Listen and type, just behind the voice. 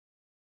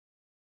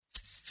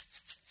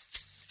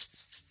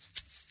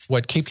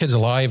what Keep Kids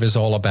Alive is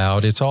all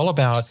about. It's all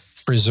about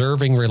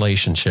preserving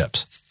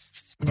relationships.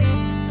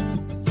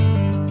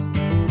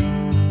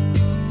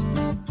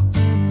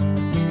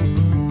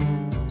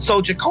 So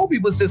Jacoby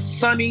was this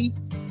sunny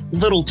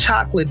little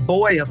chocolate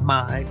boy of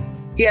mine.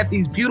 He had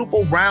these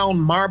beautiful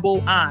round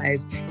marble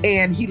eyes,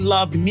 and he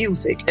loved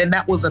music. And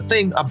that was a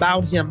thing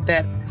about him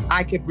that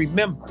I could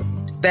remember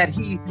that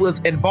he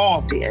was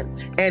involved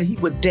in. And he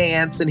would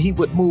dance and he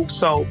would move.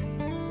 So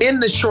in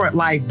the short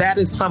life, that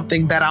is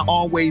something that I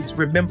always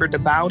remembered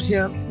about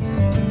him.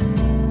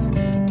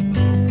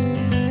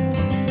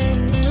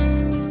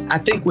 I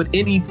think with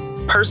any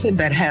person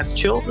that has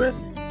children,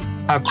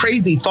 a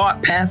crazy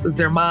thought passes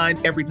their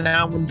mind every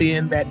now and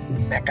then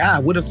that,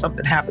 God, what if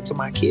something happened to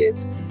my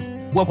kids?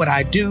 What would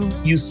I do?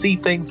 You see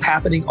things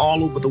happening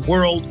all over the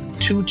world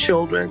to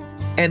children.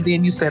 And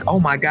then you said,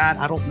 oh my God,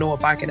 I don't know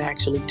if I can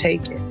actually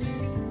take it.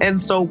 And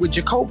so with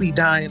Jacoby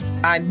dying,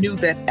 I knew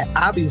that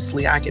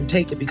obviously I can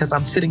take it because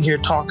I'm sitting here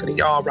talking to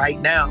y'all right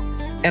now.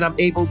 And I'm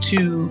able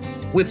to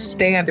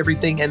withstand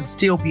everything and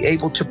still be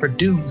able to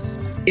produce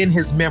in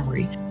his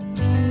memory.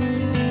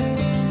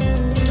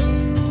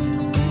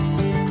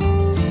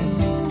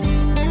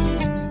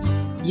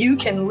 You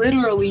can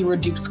literally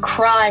reduce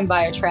crime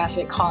via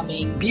traffic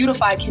calming,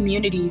 beautify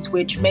communities,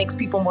 which makes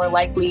people more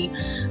likely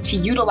to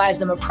utilize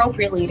them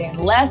appropriately and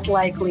less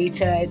likely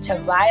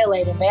to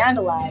violate and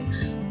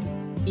vandalize.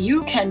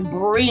 You can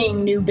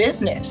bring new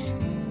business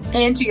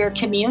into your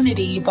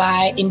community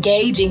by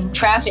engaging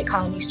traffic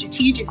calming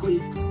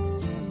strategically.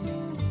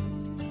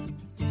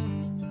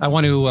 I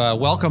want to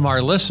welcome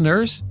our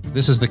listeners.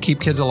 This is the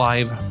Keep Kids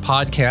Alive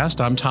podcast.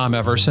 I'm Tom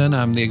Everson.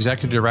 I'm the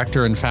executive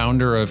director and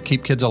founder of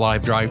Keep Kids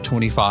Alive Drive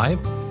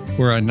 25.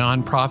 We're a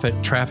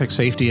nonprofit traffic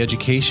safety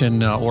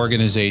education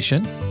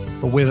organization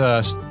with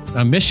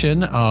a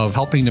mission of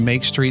helping to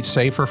make streets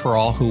safer for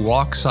all who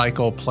walk,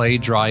 cycle, play,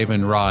 drive,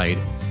 and ride.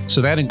 So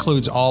that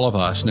includes all of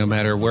us, no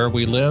matter where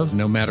we live,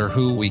 no matter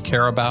who we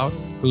care about,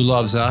 who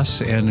loves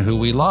us, and who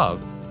we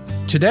love.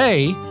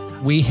 Today,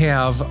 we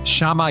have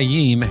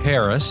Shamayim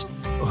Harris,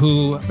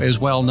 who is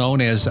well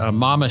known as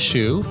Mama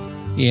Shu.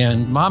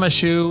 And Mama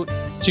Shu,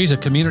 she's a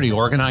community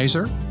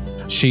organizer.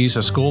 She's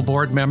a school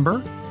board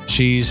member.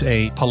 She's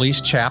a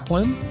police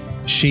chaplain.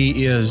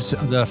 She is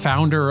the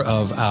founder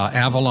of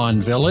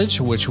Avalon Village,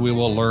 which we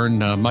will learn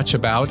much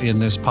about in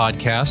this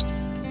podcast.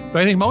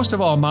 But I think most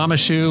of all, Mama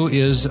Shu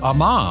is a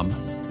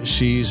mom.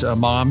 She's a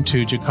mom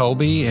to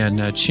Jacoby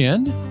and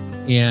Chin,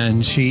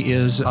 and she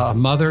is a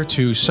mother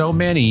to so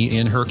many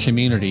in her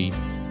community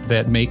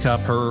that make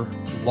up her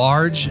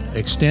large,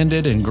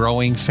 extended, and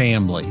growing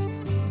family.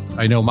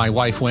 I know my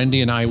wife, Wendy,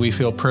 and I, we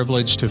feel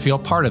privileged to feel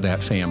part of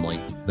that family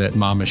that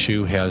Mama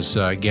Shu has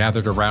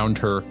gathered around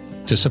her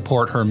to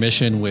support her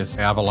mission with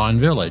Avalon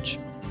Village.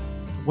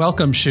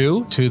 Welcome,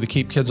 Shu, to the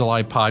Keep Kids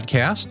Alive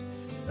podcast.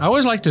 I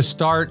always like to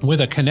start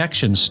with a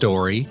connection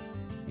story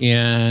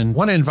and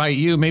want to invite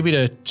you maybe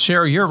to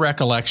share your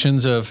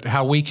recollections of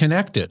how we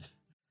connected.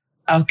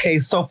 Okay,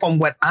 so from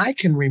what I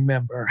can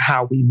remember,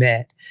 how we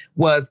met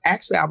was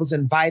actually I was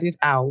invited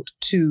out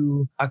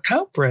to a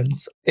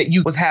conference that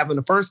you was having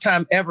the first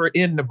time ever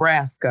in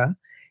Nebraska.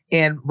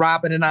 And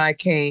Robin and I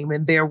came,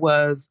 and there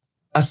was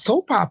a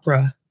soap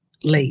opera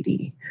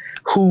lady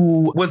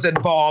who was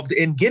involved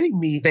in getting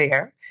me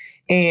there.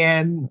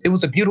 And it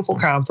was a beautiful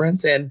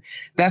conference. And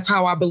that's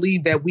how I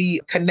believe that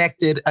we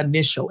connected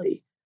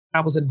initially.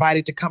 I was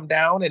invited to come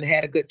down and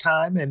had a good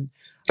time and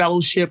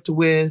fellowshipped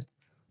with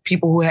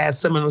people who had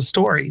similar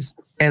stories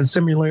and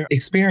similar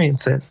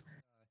experiences.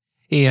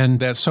 And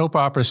that soap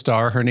opera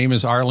star, her name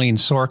is Arlene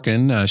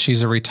Sorkin.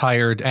 She's a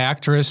retired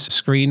actress,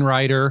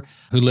 screenwriter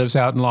who lives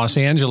out in Los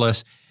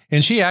Angeles.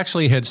 And she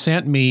actually had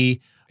sent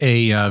me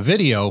a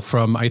video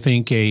from, I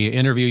think, a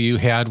interview you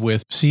had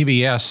with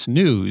CBS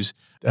News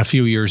a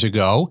few years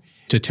ago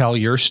to tell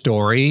your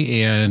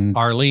story. And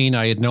Arlene,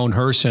 I had known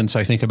her since,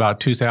 I think, about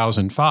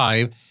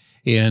 2005.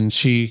 And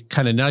she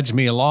kind of nudged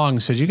me along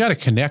and said, you got to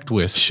connect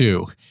with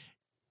Shu.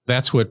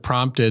 That's what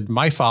prompted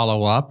my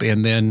follow-up.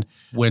 And then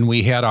when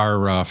we had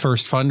our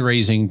first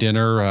fundraising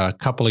dinner a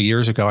couple of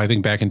years ago, I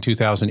think back in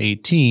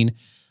 2018,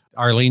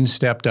 Arlene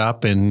stepped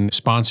up and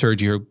sponsored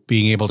your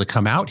being able to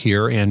come out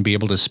here and be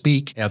able to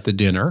speak at the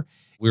dinner.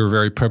 We were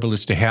very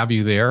privileged to have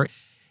you there.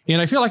 And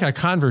I feel like our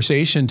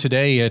conversation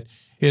today,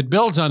 it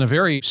builds on a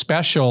very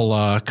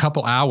special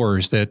couple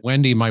hours that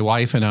Wendy, my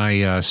wife, and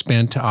I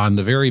spent on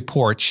the very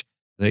porch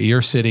that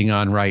you're sitting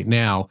on right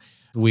now.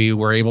 We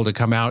were able to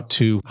come out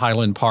to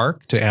Highland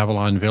Park, to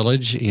Avalon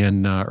Village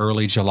in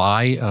early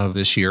July of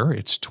this year.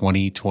 It's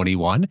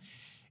 2021.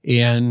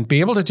 And be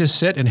able to just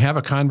sit and have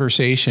a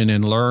conversation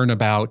and learn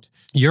about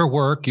your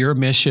work, your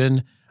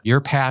mission, your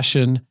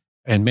passion,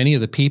 and many of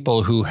the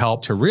people who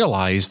helped to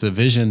realize the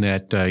vision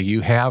that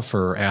you have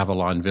for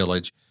Avalon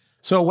Village.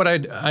 So what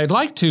I'd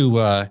like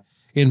to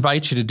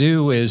invite you to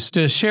do is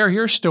to share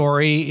your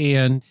story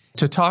and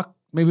to talk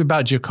maybe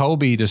about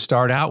Jacoby to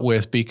start out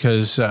with,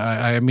 because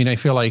I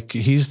feel like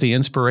he's the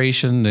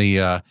inspiration,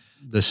 the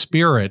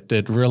spirit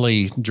that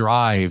really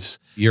drives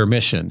your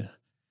mission.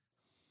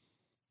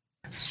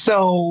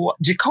 So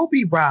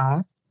Jacoby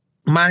Ra,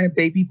 my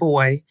baby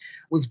boy,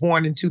 was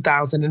born in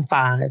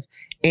 2005.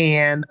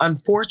 And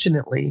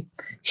unfortunately,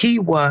 he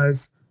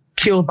was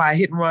killed by a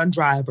hit and run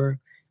driver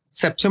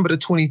September the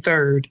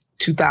 23rd,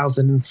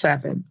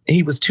 2007.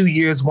 He was 2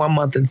 years, 1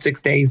 month, and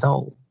 6 days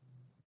old.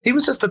 He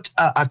was just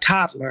a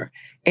toddler.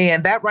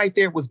 And that right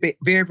there was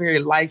very, very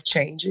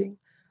life-changing.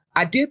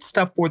 I did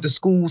stuff for the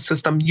school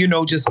system,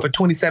 just for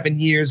 27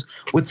 years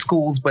with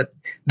schools, but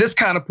this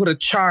kind of put a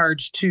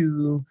charge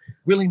to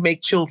really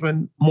make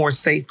children more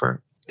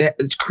safer, that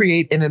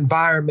create an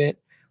environment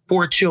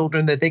for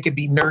children that they could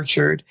be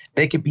nurtured,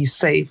 they could be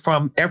safe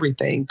from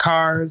everything,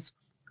 cars,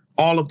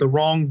 all of the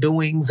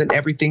wrongdoings and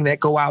everything that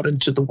go out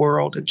into the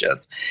world, and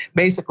just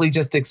basically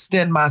just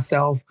extend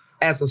myself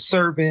as a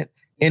servant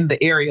in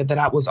the area that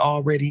I was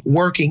already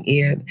working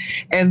in.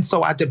 And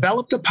so I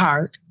developed a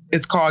park.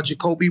 It's called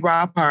Jacoby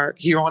Ra Park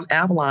here on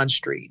Avalon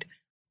Street.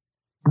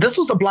 This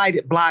was a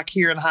blighted block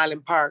here in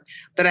Highland Park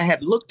that I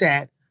had looked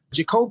at.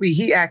 Jacoby,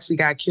 he actually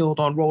got killed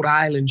on Rhode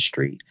Island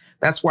Street.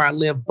 That's where I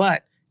live.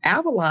 But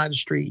Avalon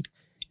Street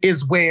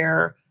is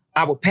where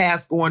I would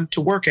pass going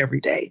to work every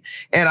day.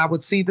 And I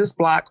would see this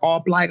block all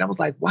blighted. I was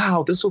like,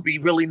 wow, this would be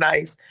really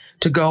nice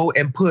to go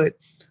and put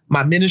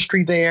my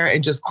ministry there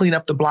and just clean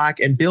up the block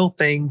and build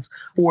things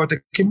for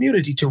the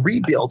community to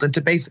rebuild and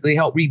to basically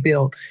help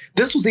rebuild.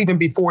 This was even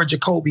before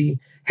Jacoby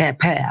had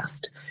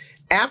passed.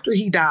 After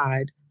he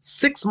died,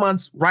 6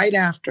 months right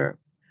after,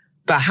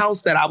 the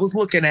house that I was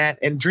looking at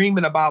and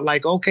dreaming about,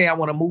 like, okay, I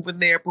want to move in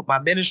there, put my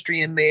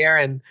ministry in there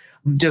and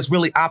just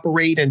really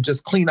operate and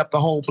just clean up the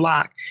whole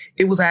block,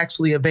 it was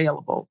actually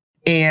available.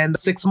 And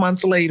 6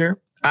 months later,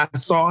 I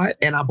saw it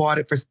and I bought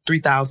it for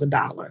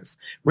 $3,000,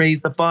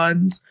 raised the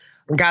funds,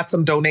 got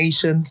some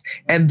donations,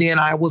 and then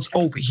I was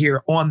over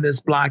here on this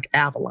block,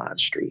 Avalon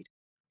Street.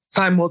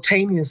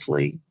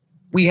 Simultaneously,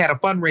 we had a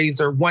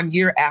fundraiser 1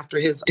 year after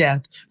his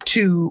death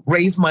to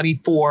raise money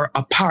for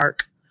a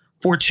park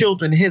for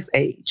children his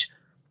age,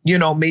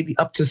 maybe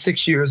up to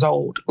 6 years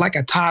old, like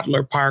a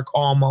toddler park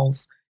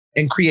almost,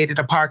 and created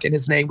a park in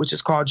his name, which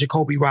is called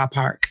Jacoby Ra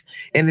Park.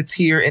 And it's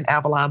here in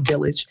Avalon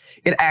Village.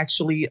 It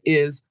actually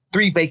is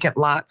 3 vacant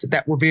lots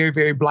that were very,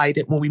 very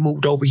blighted when we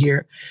moved over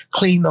here,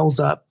 cleaned those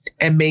up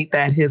and made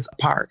that his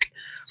park.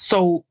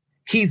 So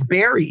he's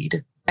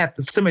buried at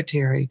the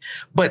cemetery,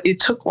 but it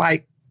took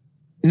like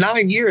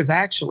 9 years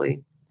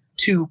actually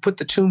to put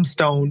the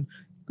tombstone.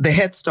 The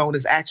headstone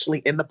is actually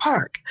in the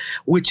park,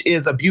 which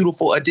is a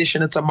beautiful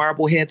addition. It's a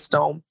marble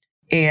headstone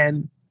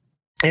and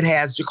it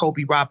has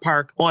Jacoby Ra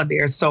Park on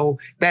there. So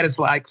that is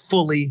like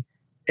fully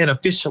and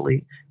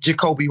officially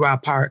Jacoby Ra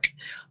Park,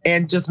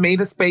 and just made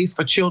a space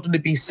for children to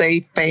be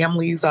safe,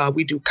 families.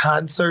 We do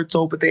concerts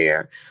over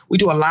there. We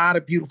do a lot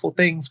of beautiful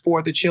things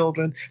for the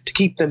children to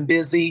keep them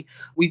busy.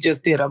 We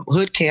just did a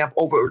hood camp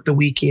over the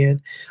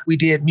weekend. We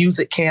did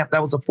music camp.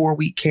 That was a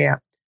 4-week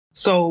camp.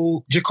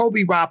 So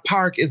Jacoby Ra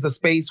Park is a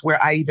space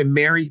where I even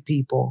marry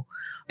people.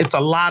 It's a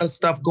lot of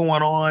stuff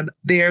going on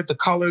there. The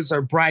colors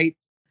are bright.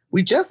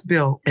 We just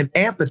built an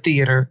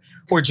amphitheater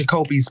for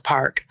Jacoby's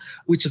Park,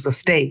 which is a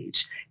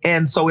stage.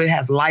 And so it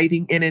has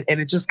lighting in it and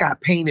it just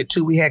got painted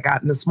too. We had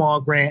gotten a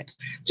small grant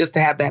just to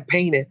have that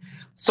painted.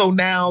 So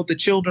now the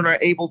children are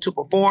able to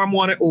perform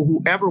on it, or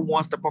whoever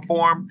wants to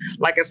perform.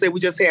 Like I said, we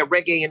just had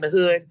Reggae in the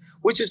Hood,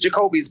 which is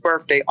Jacoby's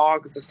birthday,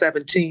 August the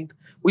 17th.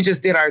 We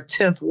just did our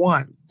 10th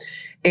one.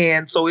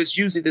 And so it's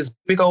usually this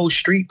big old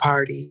street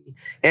party.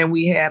 And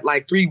we had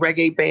like 3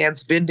 reggae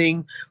bands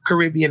vending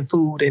Caribbean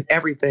food and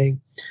everything.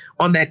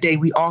 On that day,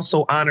 we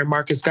also honor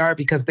Marcus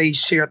Garvey because they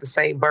share the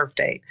same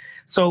birthday.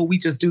 So we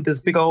just do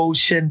this big old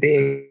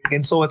shindig.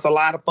 And so it's a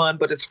lot of fun,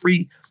 but it's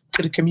free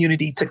to the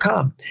community to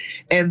come.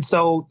 And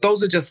so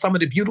those are just some of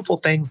the beautiful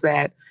things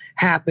that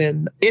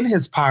happen in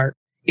his park,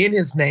 in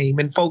his name.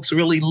 And folks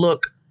really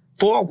look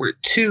forward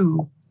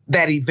to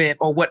that event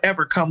or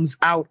whatever comes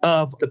out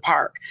of the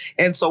park.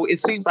 And so it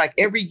seems like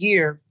every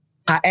year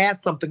I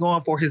add something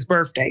on for his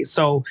birthday.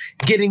 So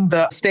getting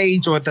the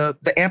stage or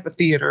the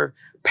amphitheater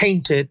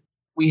painted,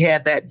 we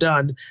had that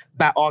done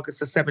by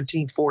August the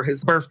 17th for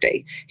his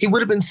birthday. He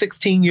would have been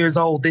 16 years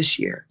old this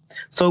year.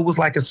 So it was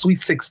like a sweet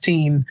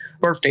 16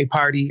 birthday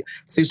party.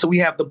 So we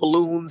have the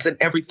balloons and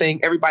everything.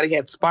 Everybody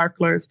had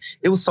sparklers.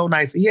 It was so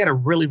nice. He had a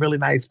really, really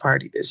nice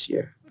party this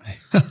year.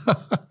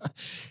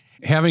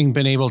 Having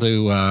been able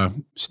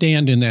to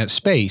stand in that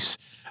space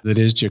that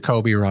is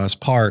Jacoby Ra's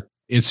Park,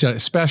 it's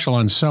special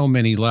on so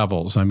many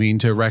levels. I mean,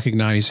 to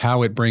recognize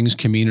how it brings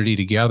community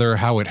together,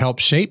 how it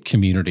helps shape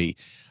community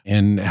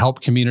and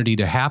help community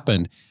to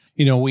happen.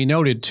 We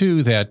noted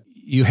too that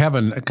you have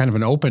a kind of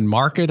an open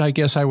market, I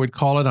guess I would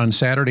call it, on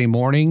Saturday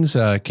mornings.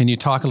 Can you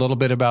talk a little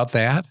bit about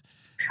that?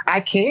 I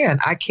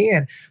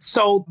can.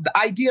 So the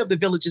idea of the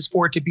village is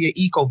for it to be an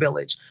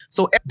eco-village.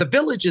 So the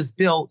village is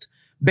built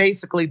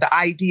basically the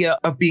idea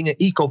of being an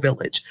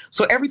eco-village.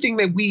 So everything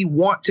that we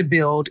want to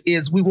build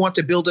is we want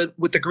to build it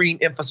with the green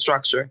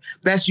infrastructure.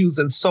 That's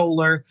using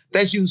solar,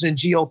 that's using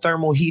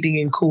geothermal heating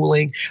and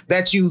cooling,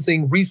 that's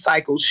using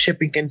recycled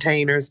shipping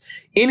containers,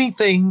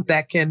 anything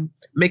that can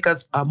make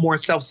us more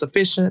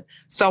self-sufficient,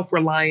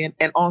 self-reliant,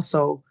 and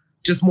also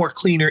just more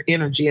cleaner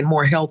energy and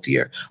more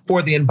healthier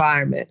for the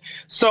environment.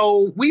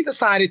 So we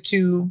decided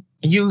to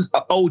use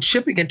old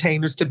shipping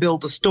containers to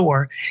build a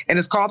store, and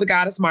it's called the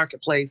Goddess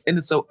Marketplace, and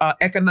it's an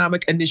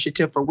economic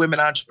initiative for women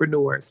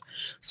entrepreneurs.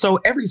 So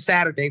every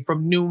Saturday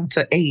from noon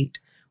to 8,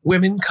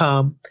 women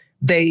come,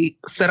 they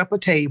set up a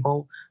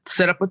table,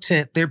 set up a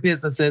tent, their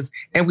businesses,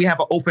 and we have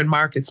an open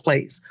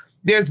marketplace.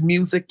 There's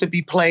music to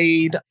be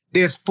played.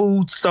 There's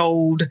food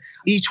sold.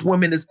 Each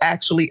woman is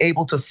actually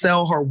able to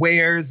sell her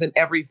wares and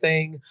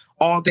everything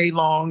all day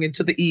long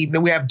into the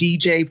evening. We have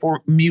DJ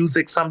for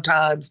music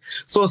sometimes.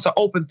 So it's an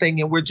open thing,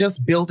 and we're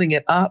just building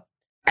it up.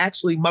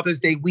 Actually,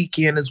 Mother's Day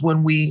weekend is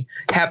when we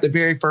have the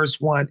very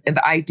first one. And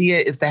the idea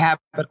is to have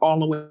it all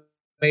the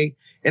way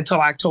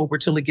until October,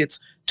 till it gets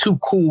too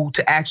cool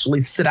to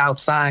actually sit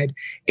outside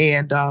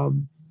and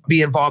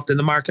be involved in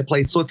the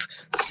marketplace. So it's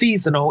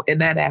seasonal in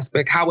that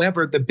aspect.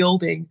 However, the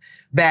building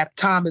that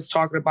Tom is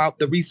talking about,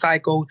 the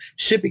recycled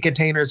shipping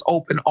containers,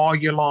 open all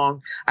year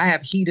long. I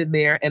have heat in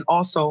there, and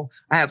also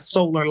I have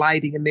solar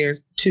lighting in there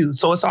too.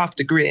 So it's off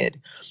the grid.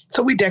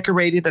 So we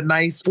decorated a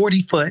nice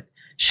 40-foot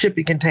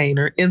shipping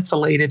container,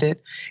 insulated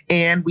it,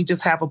 and we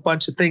just have a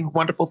bunch of things,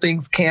 wonderful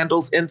things,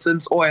 candles,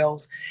 incense,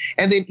 oils.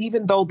 And then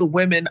even though the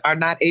women are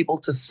not able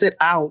to sit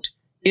out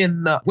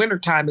in the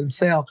wintertime and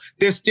sell,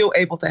 they're still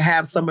able to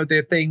have some of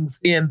their things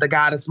in the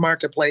Goddess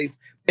Marketplace,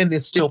 and they're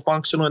still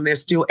functional and they're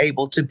still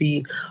able to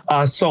be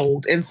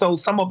sold. And so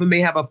some of them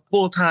may have a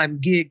full-time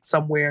gig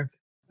somewhere,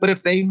 but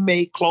if they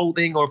make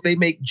clothing or if they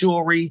make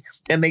jewelry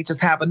and they just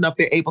have enough,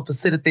 they're able to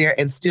sit it there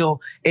and still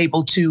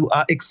able to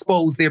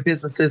expose their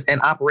businesses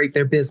and operate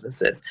their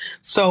businesses.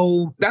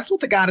 So that's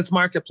what the Goddess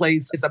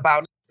Marketplace is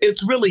about.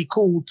 It's really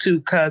cool too,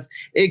 because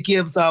it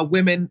gives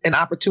women an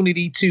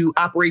opportunity to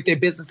operate their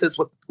businesses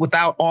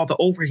without all the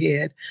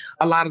overhead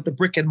a lot of the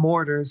brick and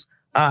mortars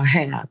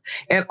have.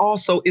 And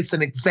also it's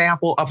an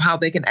example of how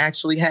they can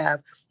actually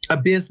have a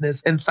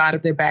business inside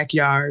of their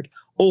backyard,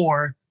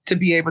 or to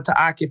be able to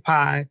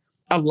occupy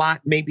a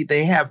lot maybe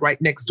they have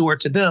right next door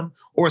to them,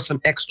 or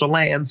some extra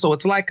land. So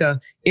it's like a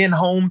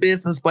in-home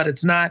business, but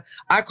it's not.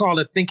 I call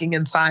it thinking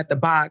inside the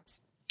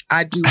box.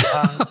 I do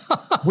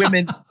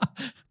women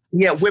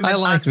I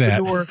like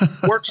entrepreneur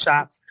that.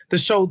 workshops to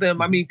show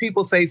them. I mean,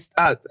 people say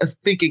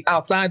thinking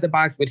outside the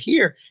box, but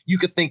here you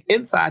could think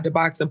inside the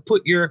box and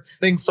put your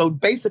things. So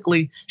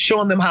basically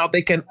showing them how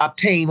they can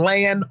obtain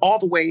land all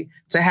the way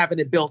to having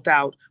it built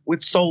out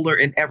with solar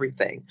and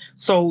everything.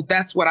 So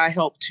that's what I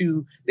help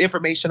to, the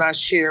information I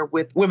share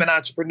with women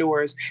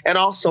entrepreneurs, and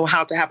also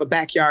how to have a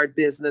backyard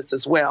business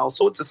as well.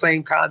 So it's the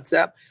same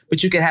concept,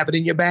 but you can have it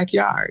in your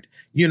backyard.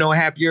 You know,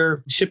 have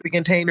your shipping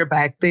container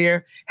back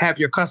there, have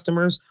your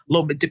customers, a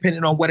little bit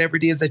depending on whatever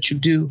it is that you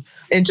do,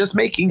 and just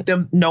making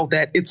them know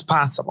that it's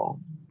possible.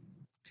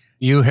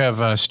 You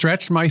have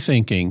stretched my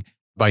thinking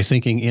by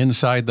thinking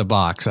inside the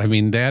box. I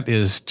mean, that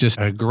is just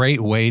a great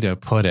way to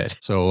put it.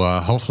 So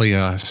hopefully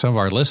some of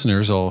our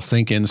listeners will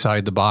think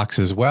inside the box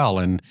as well,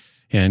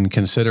 and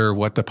consider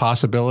what the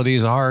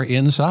possibilities are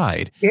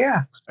inside.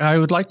 Yeah. I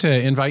would like to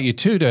invite you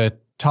too to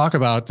talk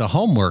about the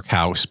Homework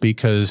House,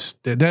 because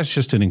that's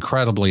just an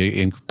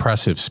incredibly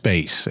impressive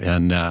space.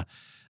 And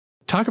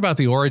talk about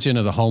the origin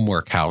of the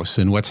Homework House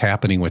and what's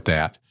happening with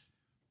that.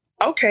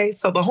 Okay,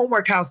 so the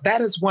Homework House,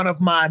 that is one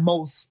of my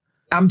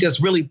I'm just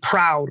really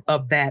proud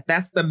of that.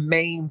 That's the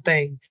main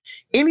thing.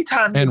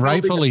 Anytime. And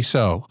rightfully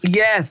so.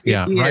 Yes.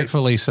 Yeah,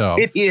 rightfully so.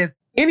 It is.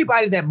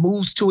 Anybody that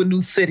moves to a new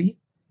city,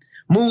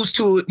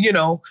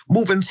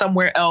 moving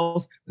somewhere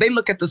else, they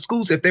look at the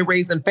schools. If they're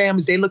raising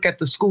families, they look at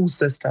the school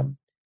system.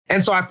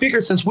 And so I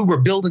figured, since we were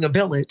building a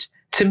village,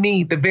 to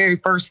me, the very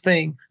first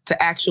thing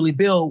to actually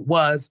build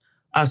was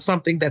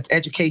something that's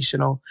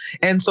educational.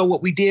 And so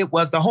what we did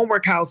was, the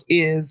Homework House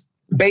is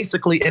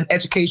basically an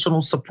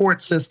educational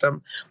support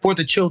system for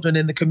the children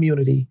in the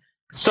community.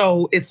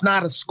 So it's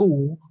not a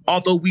school,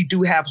 although we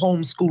do have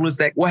homeschoolers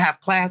that will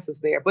have classes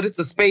there, but it's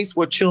a space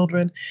where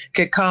children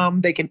can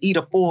come, they can eat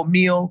a full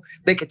meal,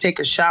 they can take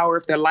a shower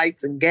if their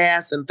lights and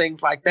gas and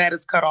things like that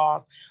is cut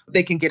off.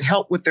 They can get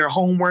help with their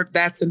homework.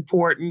 That's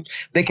important.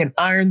 They can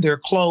iron their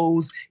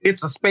clothes.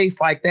 It's a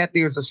space like that.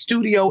 There's a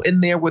studio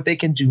in there where they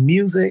can do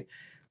music.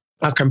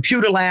 A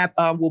computer lab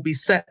will be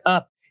set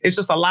up. It's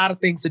just a lot of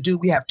things to do.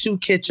 We have 2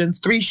 kitchens,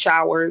 3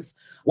 showers,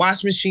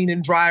 wash machine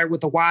and dryer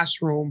with a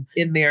washroom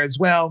in there as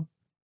well.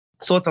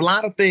 So it's a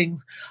lot of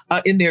things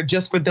in there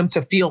just for them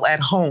to feel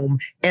at home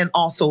and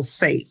also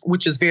safe,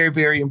 which is very,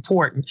 very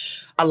important.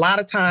 A lot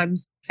of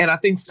times, and I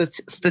think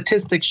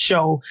statistics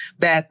show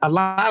that a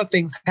lot of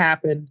things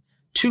happen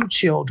to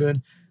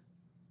children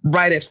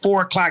right at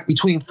 4 o'clock,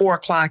 between 4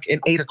 o'clock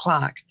and 8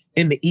 o'clock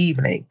in the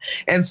evening.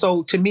 And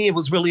so to me, it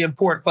was really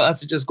important for us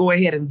to just go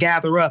ahead and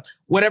gather up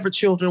whatever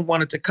children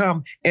wanted to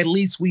come. At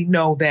least we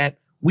know that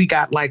we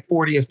got like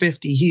 40 or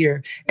 50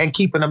 here and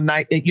keeping them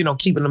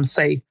keeping them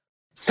safe.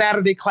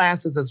 Saturday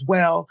classes as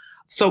well.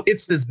 So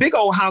it's this big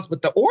old house,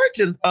 but the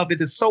origin of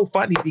it is so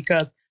funny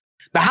because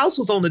the house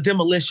was on the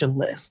demolition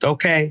list,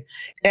 okay?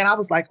 And I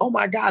was like, oh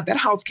my God, that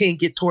house can't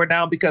get torn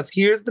down because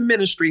here's the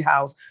ministry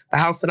house, the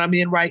house that I'm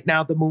in right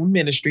now, the Moon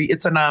Ministry.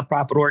 It's a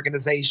nonprofit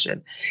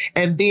organization.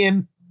 And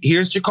then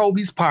here's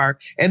Jacoby's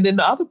Park. And then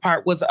the other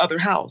part was the other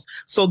house.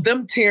 So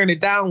them tearing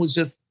it down was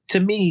just, to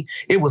me,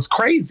 it was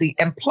crazy.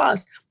 And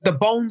plus, the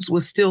bones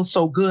was still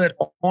so good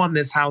on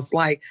this house.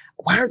 Like,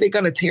 why are they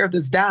going to tear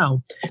this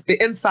down?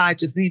 The inside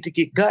just need to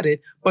get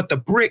gutted, but the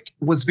brick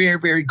was very,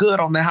 very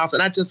good on the house.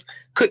 And I just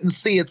couldn't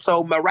see it.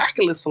 So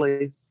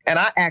miraculously, and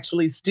I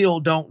actually still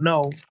don't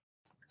know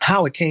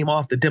how it came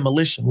off the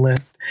demolition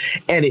list.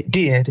 And it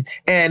did.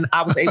 And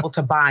I was able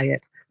to buy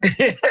it.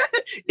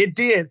 It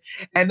did.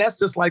 And that's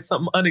just like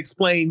something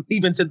unexplained,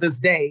 even to this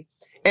day.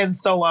 And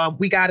so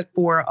we got it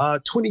for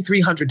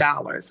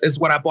 $2,300 is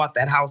what I bought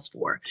that house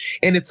for.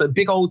 And it's a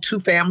big old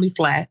 2-family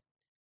flat.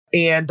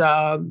 And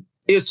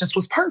it just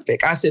was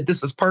perfect. I said,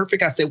 this is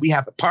perfect. I said, we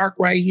have the park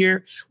right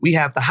here. We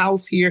have the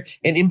house here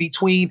and in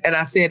between. And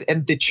I said,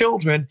 and the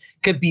children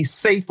could be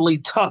safely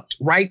tucked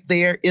right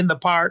there in the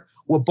park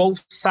with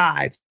both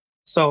sides.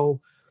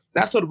 So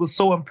that's what it was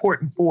so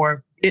important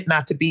for it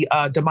not to be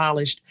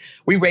demolished.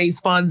 We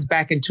raised funds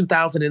back in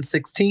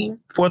 2016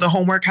 for the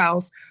Homework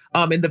House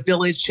in the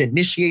village, to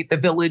initiate the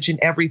village and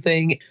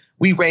everything.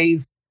 We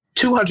raised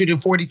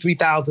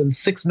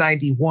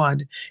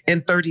 $243,691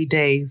 in 30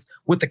 days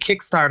with the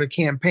Kickstarter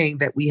campaign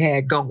that we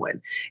had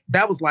going.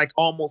 That was like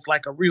almost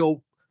like a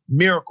real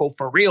miracle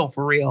for real.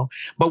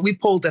 But we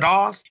pulled it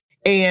off.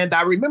 And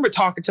I remember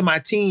talking to my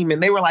team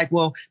and they were like,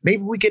 well,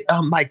 maybe we get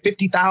like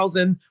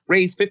 50,000,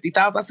 raise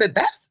 50,000. I said,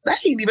 that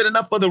ain't even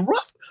enough for the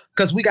roof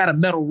because we got a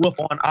metal roof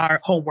on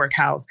our Homework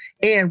House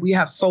and we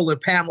have solar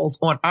panels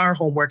on our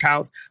Homework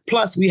House.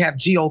 Plus we have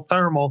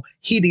geothermal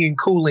heating and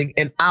cooling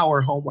in our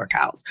Homework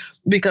House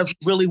because we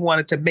really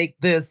wanted to make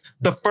this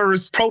the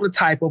first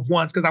prototype of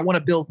ones because I want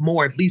to build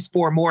more, at least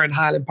 4 more in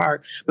Highland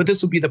Park. But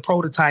this will be the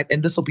prototype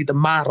and this will be the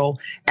model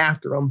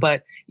after them.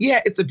 But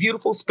yeah, it's a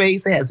beautiful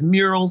space. It has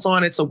murals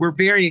on it. So we're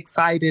very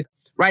excited.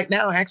 Right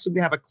now, actually,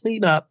 we have a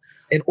cleanup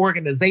and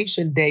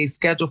organization day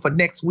scheduled for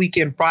next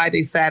weekend,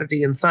 Friday,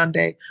 Saturday, and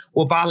Sunday,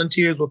 where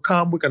volunteers will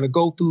come. We're going to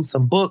go through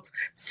some books,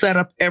 set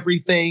up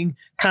everything,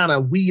 kind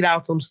of weed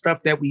out some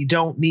stuff that we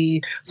don't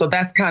need. So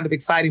that's kind of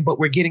exciting, but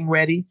we're getting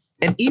ready.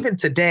 And even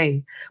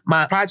today,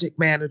 my project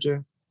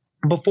manager,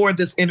 before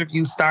this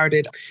interview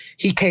started,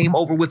 he came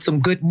over with some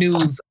good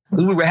news.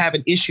 We were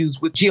having issues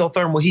with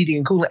geothermal heating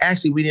and cooling.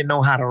 Actually, we didn't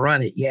know how to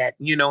run it yet,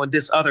 and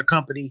this other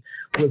company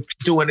was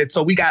doing it.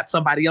 So we got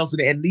somebody else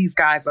with it. And these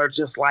guys are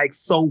just like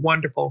so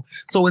wonderful.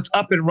 So it's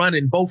up and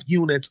running, both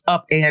units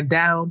up and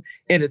down,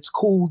 and it's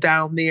cool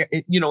down there.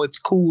 It's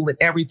cool and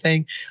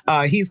everything.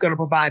 He's going to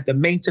provide the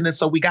maintenance.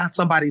 So we got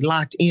somebody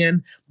locked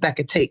in that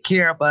could take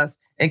care of us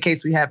in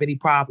case we have any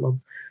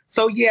problems.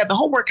 So yeah, the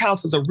Homework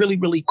House is a really,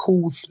 really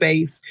cool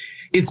space.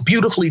 It's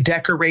beautifully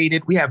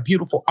decorated. We have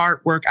beautiful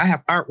artwork. I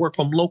have artwork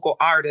from local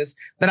artists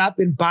that I've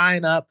been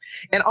buying up.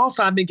 And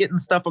also I've been getting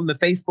stuff from the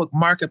Facebook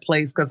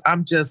Marketplace because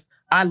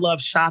I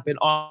love shopping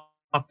on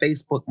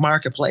Facebook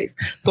Marketplace.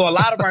 So a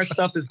lot of our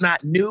stuff is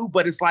not new,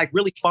 but it's like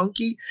really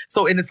funky.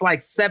 And it's like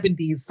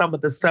 70s, some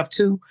of the stuff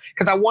too,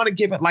 because I want to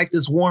give it like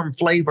this warm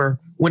flavor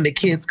when the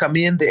kids come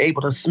in, they're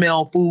able to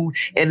smell food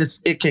and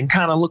it can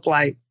kind of look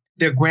like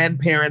their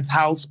grandparents'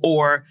 house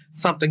or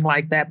something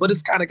like that. But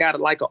it's kind of got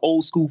like an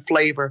old school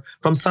flavor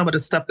from some of the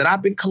stuff that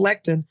I've been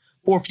collecting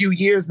for a few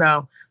years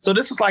now. So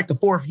this is like the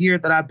 4th year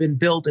that I've been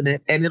building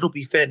it and it'll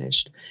be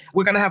finished.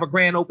 We're going to have a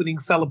grand opening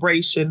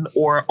celebration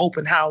or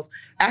open house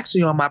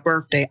actually on my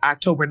birthday,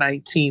 October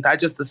 19th. I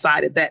just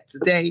decided that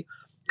today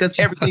because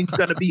everything's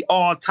going to be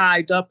all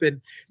tied up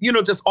and,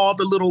 just all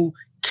the little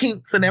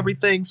kinks and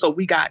everything. So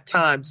we got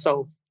time.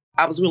 So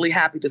I was really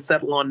happy to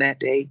settle on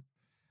that day.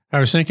 I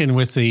was thinking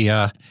with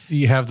the,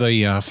 you have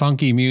the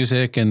funky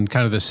music and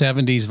kind of the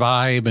 70s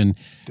vibe. And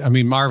I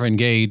mean, Marvin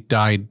Gaye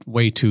died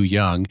way too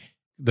young.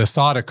 The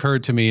thought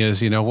occurred to me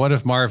is, what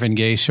if Marvin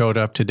Gaye showed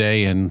up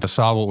today and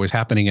saw what was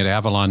happening at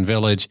Avalon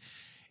Village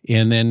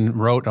and then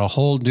wrote a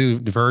whole new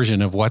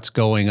version of what's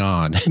going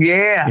on?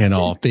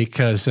 Yeah.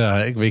 Because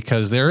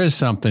there is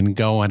something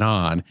going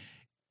on.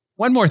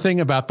 One more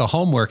thing about the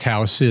Homework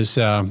House is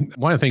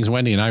one of the things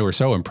Wendy and I were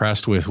so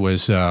impressed with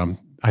was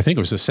I think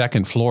it was the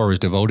 2nd floor was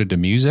devoted to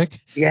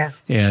music.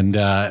 Yes. And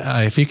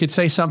if you could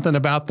say something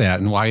about that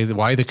and why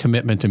the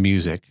commitment to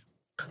music.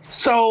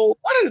 So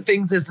one of the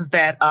things is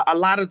that a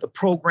lot of the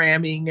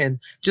programming and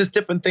just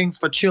different things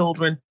for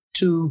children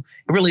to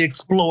really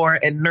explore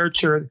and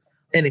nurture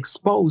and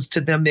expose to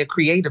them their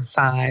creative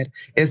side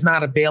is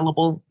not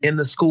available in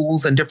the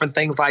schools and different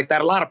things like that.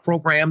 A lot of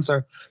programs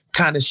are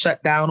kind of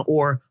shut down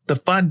or the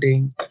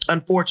funding,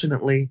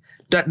 unfortunately,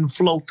 doesn't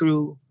flow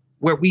through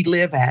where we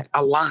live at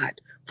a lot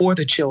for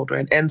the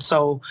children. And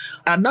so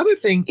another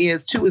thing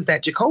is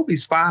that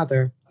Jacoby's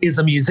father is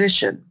a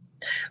musician.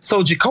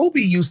 So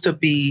Jacoby used to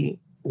be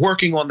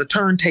working on the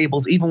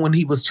turntables, even when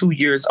he was 2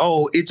 years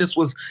old. It just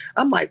was,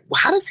 I'm like,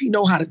 well, how does he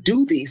know how to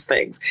do these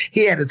things?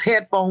 He had his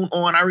headphone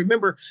on. I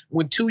remember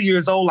when 2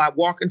 years old, I'd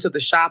walk into the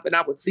shop and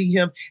I would see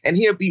him and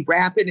he'd be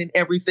rapping and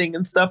everything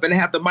and stuff and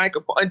have the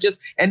microphone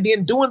and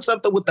then doing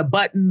something with the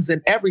buttons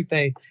and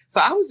everything. So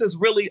I was just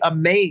really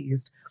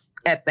amazed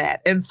at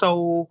that. And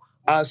so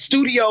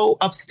studio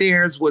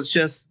upstairs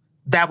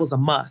that was a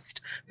must.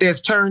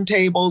 There's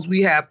turntables.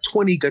 We have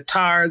 20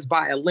 guitars,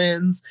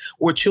 violins,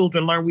 where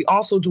children learn. We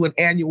also do an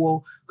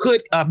annual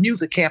hood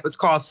music camp. It's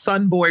called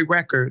Sunboy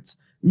Records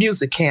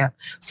Music Camp.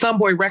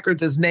 Sunboy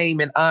Records is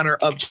named in honor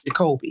of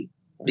Jacoby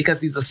because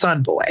he's a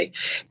sun boy.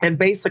 And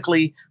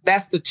basically,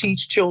 that's to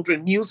teach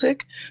children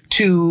music,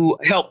 to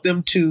help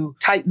them to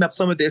tighten up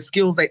some of their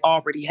skills they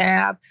already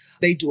have.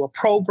 They do a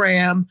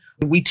program.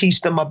 We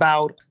teach them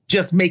about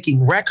just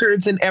making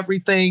records and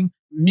everything.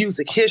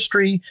 Music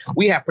history.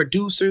 We have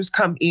producers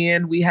come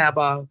in. We have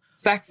a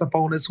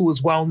saxophonist who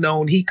is well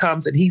known. He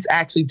comes and he's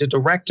actually the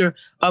director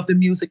of the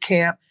music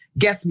camp.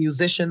 Guest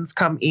musicians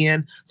come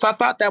in. So I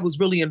thought that was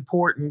really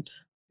important.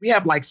 We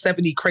have like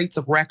 70 crates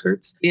of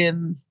records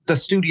in the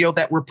studio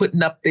that we're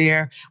putting up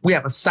there. We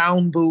have a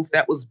sound booth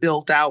that was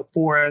built out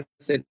for us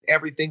and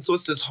everything. So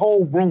it's this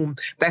whole room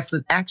that's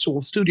an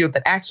actual studio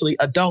that actually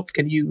adults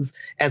can use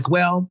as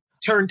well.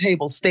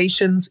 Turntable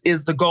stations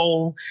is the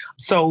goal.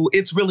 So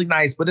it's really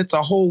nice, but it's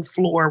a whole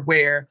floor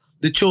where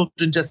the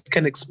children just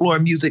can explore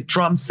music,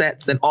 drum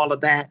sets and all of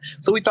that.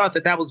 So we thought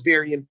that was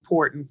very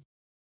important.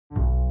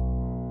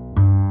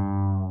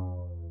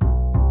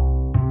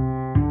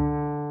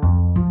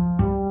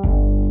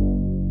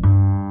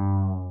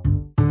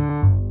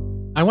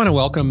 I want to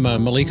welcome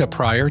Malika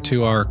Pryor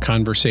to our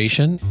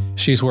conversation.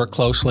 She's worked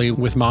closely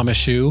with Mama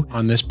Shu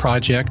on this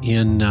project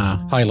in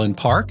Highland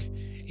Park.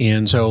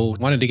 And so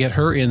wanted to get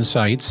her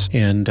insights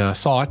and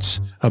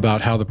thoughts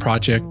about how the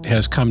project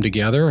has come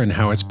together and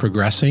how it's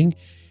progressing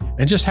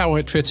and just how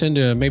it fits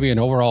into maybe an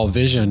overall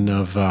vision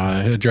of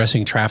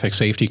addressing traffic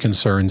safety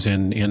concerns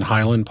in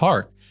Highland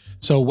Park.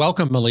 So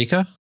welcome,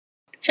 Malika.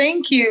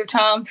 Thank you,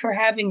 Tom, for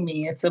having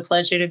me. It's a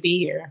pleasure to be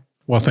here.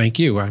 Well, thank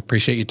you. I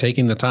appreciate you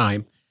taking the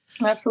time.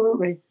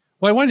 Absolutely.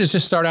 Well, I wanted to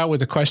just start out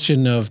with a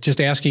question of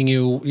just asking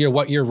you,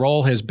 what your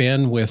role has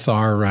been with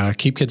our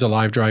Keep Kids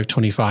Alive Drive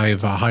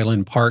 25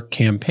 Highland Park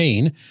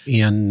campaign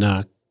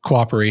in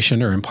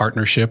cooperation or in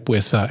partnership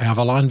with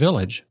Avalon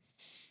Village.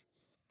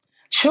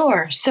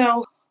 Sure.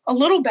 So a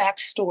little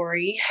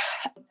backstory.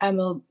 I'm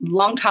a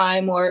long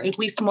time, or at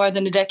least more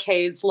than a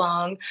decades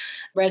long,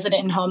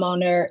 resident and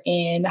homeowner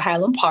in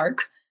Highland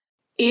Park.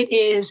 It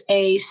is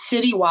a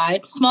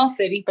citywide, small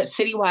city, but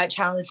citywide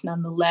challenge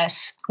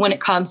nonetheless when it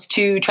comes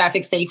to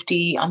traffic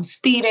safety,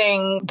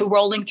 speeding, the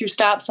rolling through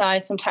stop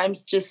signs,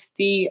 sometimes just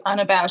the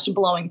unabashed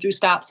blowing through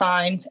stop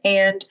signs.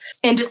 And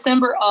in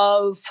December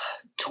of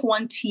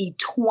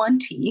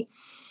 2020,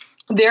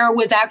 there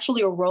was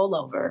actually a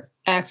rollover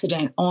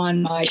accident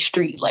on my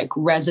street, like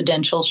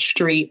residential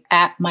street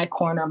at my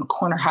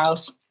corner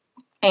house.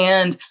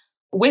 And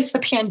with the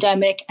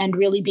pandemic and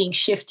really being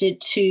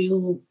shifted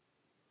to,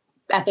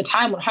 at the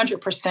time,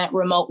 100%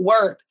 remote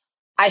work,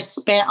 I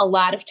spent a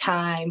lot of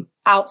time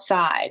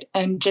outside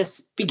and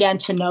just began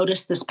to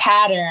notice this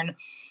pattern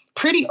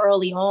pretty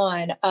early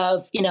on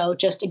of,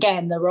 just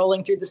again, the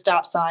rolling through the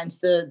stop signs,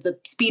 the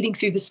speeding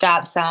through the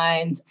stop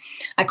signs.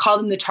 I call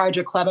them the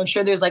Charger Club. I'm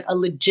sure there's like a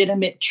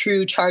legitimate,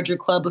 true Charger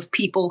Club of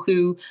people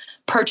who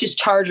purchase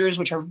Chargers,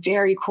 which are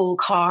very cool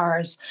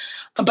cars.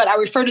 But I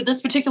refer to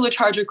this particular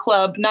Charger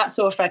Club not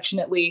so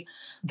affectionately,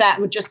 that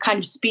would just kind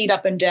of speed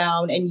up and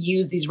down and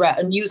use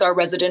our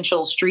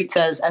residential streets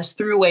as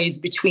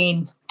throughways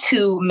between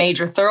two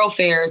major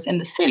thoroughfares in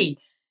the city.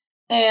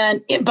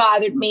 And it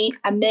bothered me.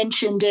 I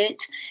mentioned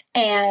it.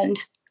 And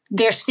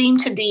there seemed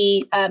to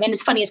be, and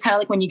it's funny, it's kind of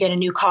like when you get a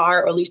new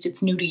car, or at least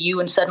it's new to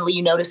you, and suddenly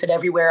you notice it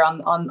everywhere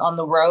on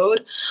the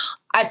road.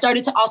 I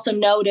started to also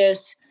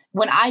notice,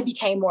 when I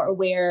became more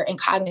aware and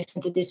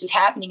cognizant that this was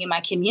happening in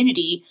my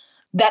community,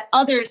 that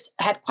others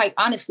had quite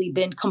honestly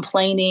been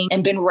complaining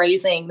and been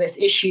raising this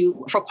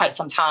issue for quite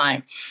some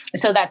time.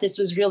 So that this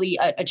was really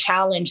a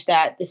challenge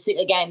that the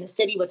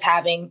city was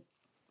having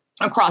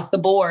across the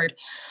board.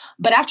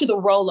 But after the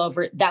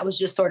rollover, that was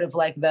just sort of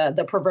like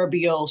the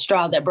proverbial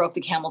straw that broke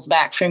the camel's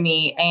back for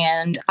me.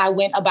 And I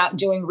went about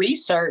doing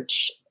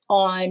research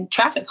on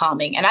traffic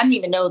calming. And I didn't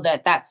even know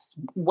that that's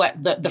what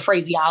the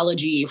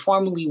phraseology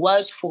formally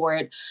was for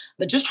it,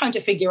 but just trying to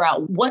figure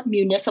out what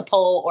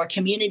municipal or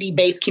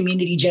community-based,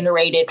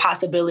 community-generated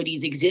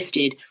possibilities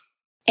existed.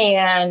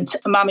 And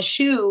Mama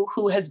Shu,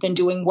 who has been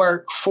doing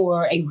work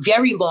for a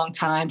very long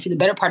time, for the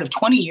better part of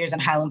 20 years in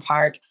Highland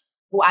Park,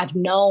 who I've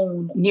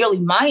known nearly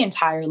my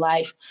entire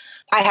life.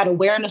 I had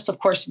awareness, of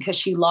course, because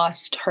she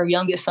lost her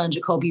youngest son,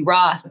 Jacoby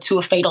Ra, to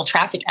a fatal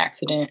traffic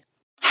accident.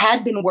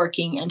 Had been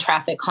working in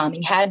traffic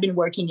calming, had been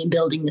working in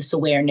building this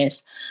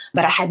awareness,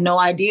 but I had no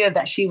idea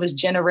that she was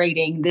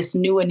generating this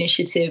new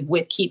initiative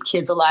with Keep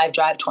Kids Alive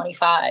Drive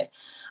 25.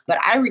 But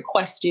I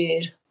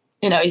requested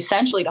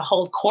essentially to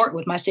hold court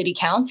with my city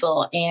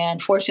council.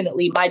 And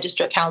fortunately, my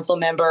district council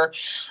member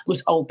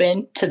was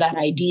open to that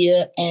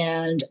idea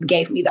and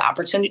gave me the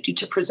opportunity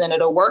to present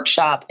at a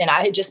workshop. And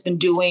I had just been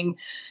doing,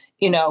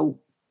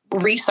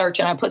 research,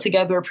 and I put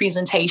together a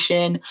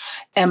presentation,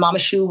 and Mama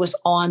Shu was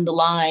on the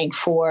line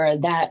for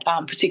that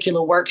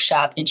particular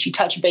workshop. And she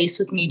touched base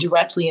with me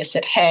directly and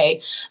said,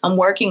 hey, I'm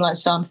working on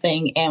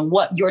something, and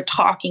what you're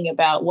talking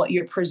about, what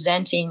you're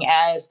presenting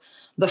as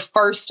the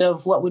first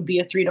of what would be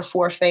a 3 to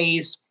 4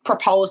 phase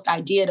proposed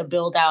idea to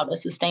build out a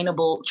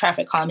sustainable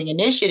traffic calming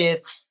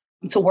initiative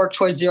to work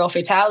towards zero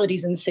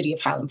fatalities in the city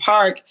of Highland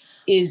Park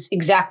is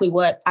exactly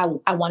what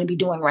I want to be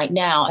doing right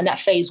now. And that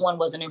phase 1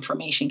 was an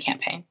information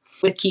campaign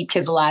with Keep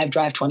Kids Alive,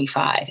 Drive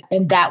 25.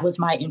 And that was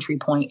my entry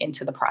point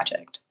into the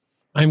project.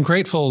 I'm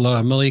grateful,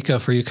 Malika,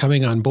 for you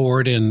coming on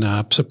board and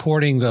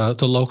supporting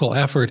the local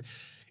effort.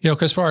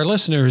 Because for our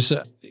listeners,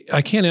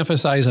 I can't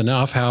emphasize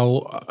enough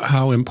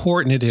how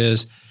important it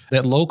is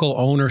that local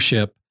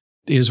ownership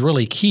is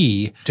really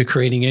key to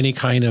creating any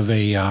kind of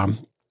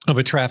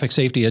a traffic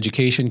safety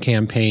education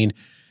campaign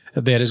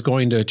that is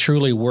going to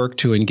truly work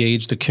to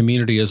engage the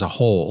community as a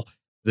whole.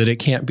 That it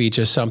can't be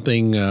just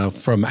something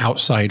from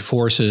outside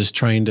forces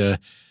trying to,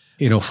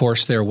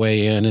 force their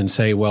way in and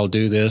say, well,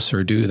 do this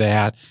or do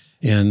that.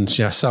 And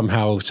just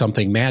somehow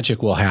something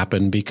magic will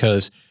happen,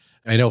 because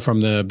I know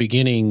from the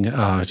beginning,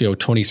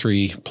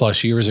 23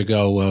 plus years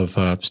ago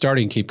of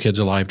starting Keep Kids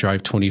Alive,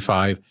 Drive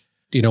 25,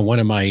 one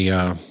of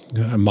my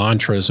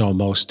mantras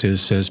almost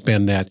has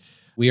been that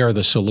we are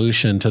the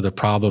solution to the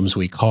problems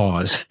we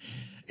cause.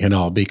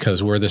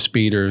 Because we're the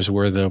speeders,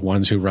 we're the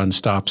ones who run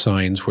stop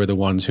signs, we're the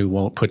ones who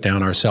won't put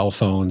down our cell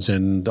phones,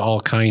 and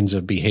all kinds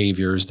of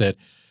behaviors that,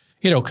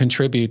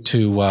 contribute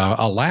to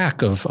a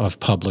lack of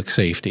public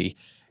safety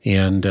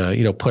and,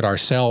 put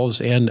ourselves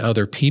and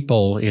other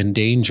people in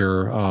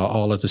danger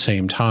all at the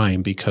same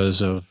time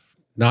because of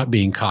not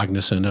being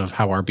cognizant of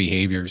how our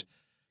behaviors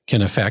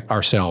can affect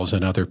ourselves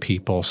and other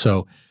people.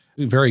 So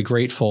very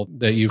grateful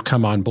that you've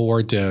come on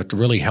board to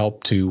really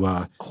help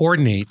to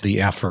coordinate the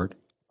effort.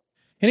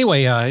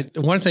 Anyway,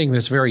 one thing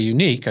that's very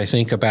unique, I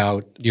think,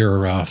 about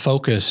your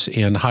focus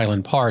in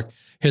Highland Park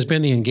has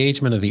been the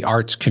engagement of the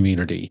arts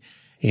community.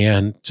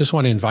 And just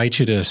want to invite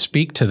you to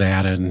speak to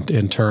that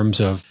in terms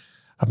of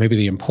maybe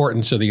the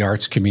importance of the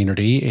arts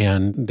community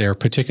and their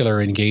particular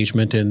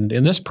engagement in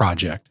this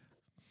project.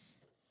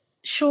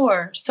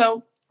 Sure.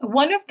 So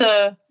one of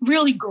the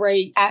really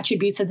great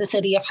attributes of the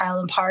city of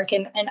Highland Park,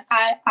 and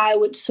I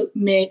would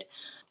submit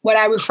what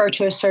I refer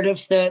to as sort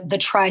of the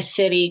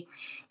Tri-City,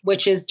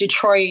 which is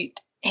Detroit,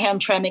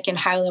 Hamtramck, and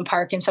Highland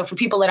Park. And so for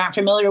people that aren't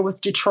familiar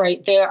with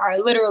Detroit, there are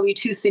literally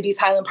 2 cities,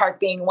 Highland Park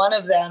being one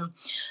of them,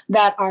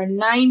 that are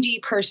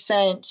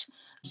 90%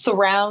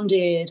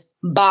 surrounded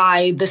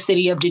by the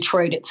city of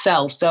Detroit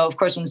itself. So, of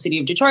course, when the city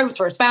of Detroit was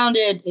first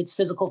founded, its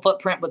physical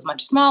footprint was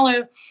much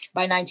smaller.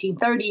 By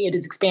 1930, it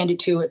is expanded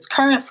to its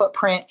current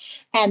footprint.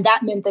 And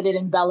that meant that it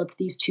enveloped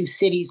these 2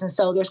 cities. And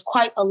so there's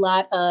quite a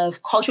lot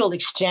of cultural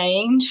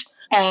exchange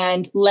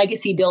and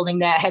legacy building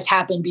that has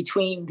happened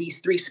between these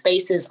 3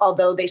 spaces,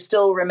 although they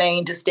still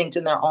remain distinct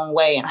in their own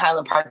way, and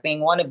Highland Park being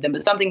one of them.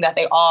 But something that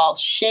they all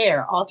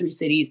share, all 3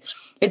 cities,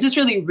 is this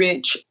really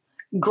rich,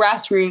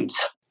 grassroots,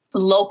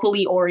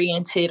 locally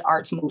oriented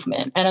arts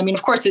movement. And I mean,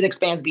 of course, it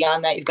expands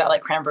beyond that. You've got like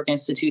Cranbrook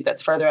Institute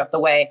that's further up the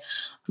way.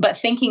 But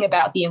thinking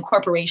about the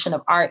incorporation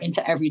of art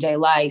into everyday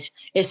life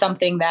is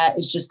something that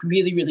is just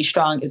really, really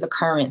strong, is a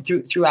current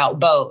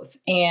throughout both.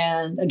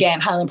 And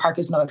again, Highland Park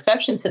is no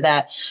exception to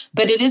that.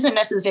 But it isn't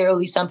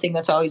necessarily something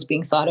that's always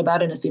being thought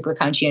about in a super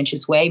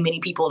conscientious way.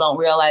 Many people don't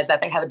realize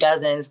that they have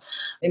dozens,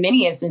 in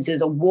many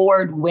instances,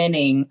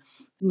 award-winning,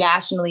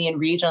 nationally and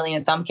regionally, in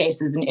some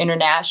cases, and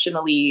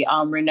internationally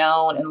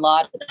renowned and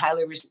lauded and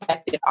highly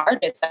respected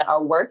artists that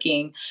are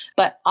working,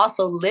 but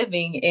also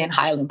living in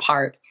Highland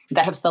Park,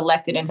 that have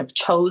selected and have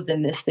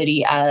chosen this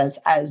city as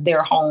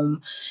their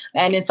home,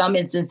 and in some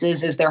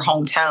instances is their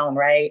hometown,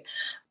 right?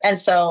 And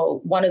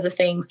so one of the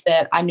things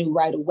that I knew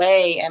right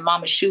away, and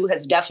Mama Shu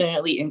has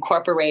definitely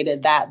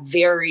incorporated that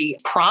very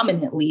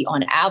prominently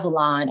on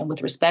Avalon, and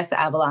with respect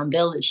to Avalon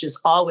Village, just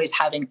always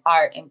having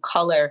art and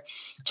color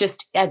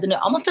just as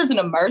almost as an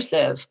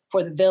immersive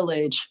for the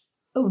village,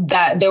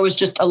 that there was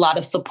just a lot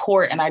of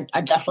support. And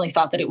I definitely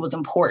thought that it was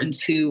important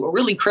to, or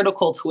really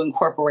critical to,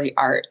 incorporate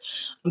art,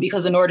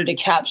 because in order to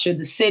capture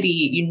the city,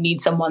 you need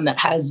someone that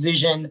has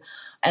vision.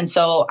 And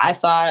so I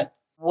thought,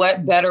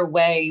 what better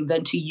way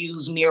than to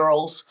use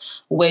murals,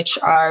 which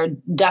are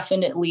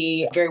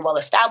definitely a very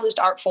well-established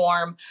art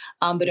form,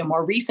 but in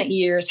more recent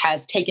years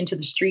has taken to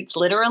the streets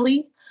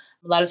literally.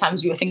 A lot of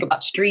times we would think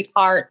about street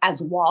art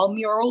as wall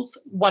murals.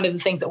 One of the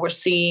things that we're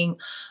seeing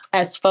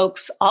as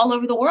folks all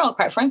over the world,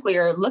 quite frankly,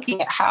 are looking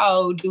at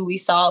how do we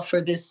solve for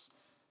this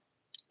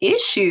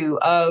issue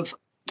of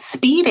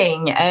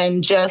speeding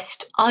and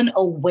just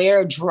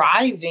unaware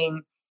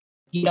driving.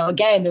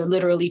 Again, they're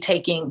literally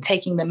taking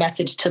the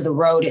message to the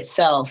road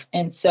itself.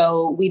 And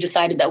so we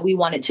decided that we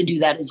wanted to do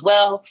that as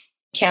well.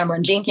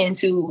 Cameron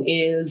Jenkins, who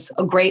is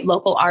a great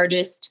local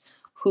artist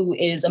who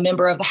is a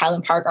member of the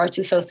Highland Park Arts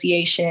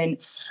Association,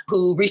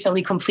 who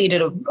recently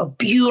completed a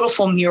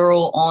beautiful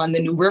mural on the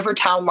new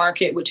Rivertown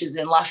Market, which is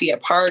in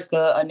Lafayette Park,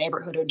 a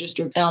neighborhood or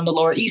district on the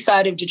Lower East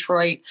Side of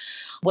Detroit,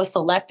 was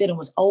selected and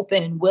was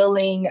open and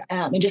willing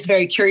and just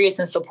very curious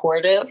and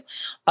supportive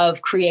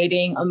of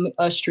creating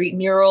a street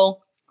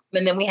mural.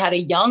 And then we had a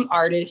young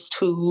artist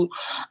who,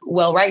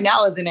 well, right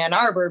now is in Ann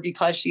Arbor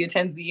because she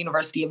attends the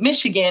University of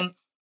Michigan,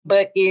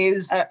 but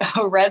is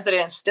a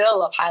resident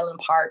still of Highland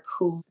Park,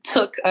 who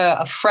took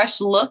a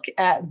fresh look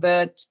at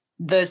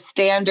the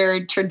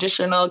standard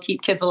traditional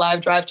Keep Kids Alive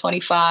Drive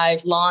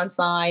 25 lawn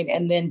sign,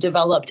 and then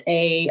developed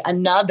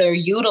another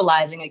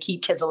utilizing a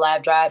Keep Kids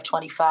Alive Drive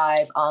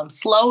 25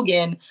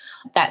 slogan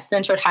that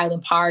centered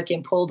Highland Park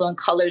and pulled on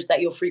colors that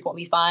you'll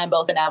frequently find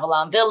both in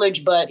Avalon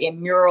Village, but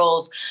in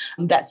murals.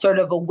 That's sort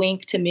of a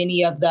wink to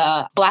many of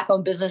the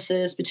Black-owned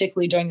businesses,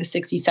 particularly during the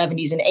 60s,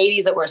 70s, and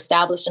 80s that were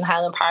established in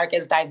Highland Park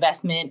as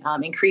divestment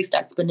increased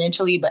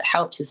exponentially, but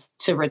helped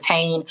to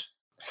retain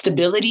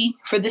stability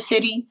for the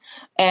city.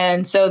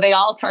 And so they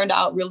all turned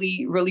out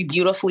really, really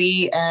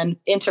beautifully and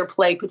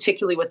interplay,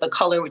 particularly with the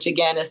color, which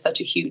again is such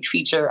a huge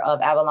feature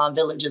of Avalon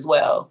Village as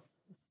well.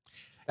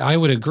 I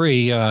would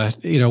agree,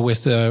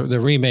 with the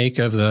remake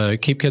of the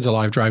Keep Kids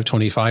Alive Drive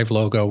 25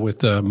 logo with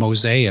the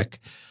mosaic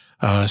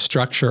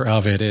structure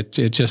of it,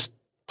 it just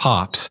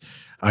pops.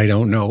 I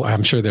don't know.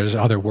 I'm sure there's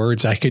other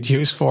words I could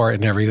use for it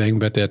and everything,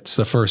 but that's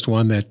the first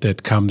one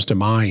that comes to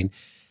mind.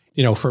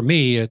 For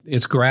me,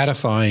 it's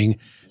gratifying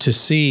to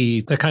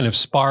see the kind of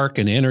spark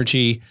and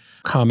energy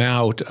come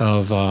out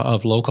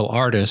of local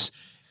artists.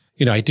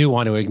 I do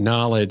want to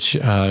acknowledge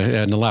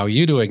and allow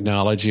you to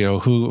acknowledge,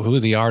 who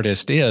the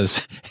artist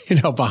is,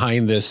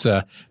 behind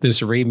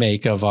this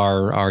remake of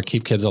our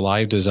Keep Kids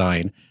Alive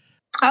design.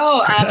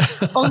 Oh,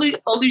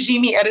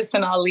 Olujimi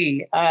Edison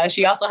Ali.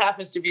 She also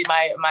happens to be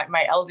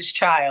my eldest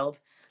child.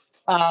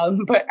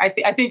 But I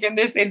think in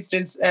this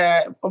instance,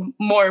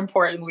 more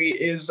importantly,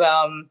 is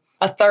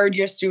a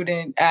third-year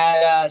student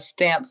at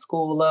Stamp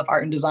School of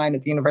Art and Design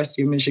at the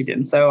University of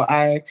Michigan. So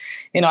I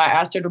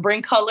asked her to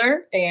bring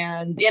color,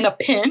 and in a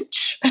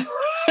pinch.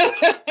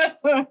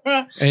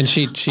 And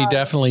she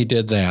definitely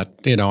did that.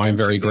 I'm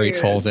very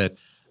grateful that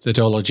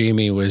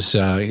Olujimi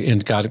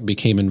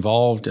became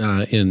involved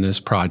in this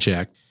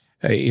project.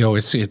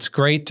 It's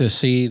great to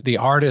see the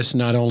artists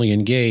not only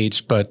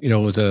engaged, but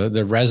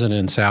the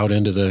resonance out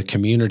into the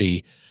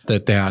community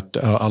that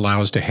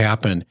allows to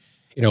happen.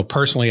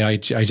 Personally, I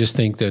just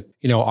think that,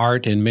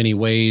 art in many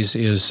ways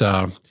is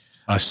a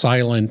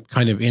silent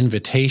kind of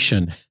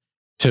invitation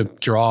to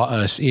draw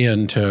us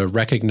in to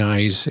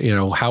recognize,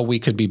 how we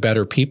could be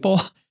better people,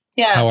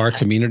 yes, how our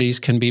communities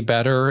can be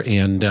better.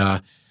 And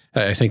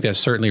I think that's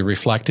certainly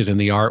reflected in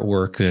the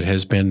artwork that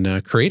has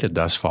been created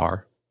thus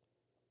far.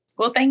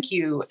 Well, thank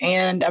you.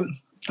 And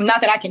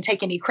not that I can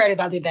take any credit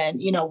other than,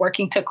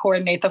 working to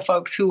coordinate the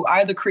folks who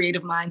are the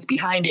creative minds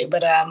behind it.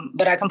 But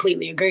I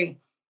completely agree.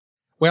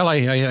 Well,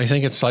 I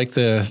think it's like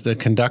the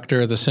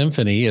conductor of the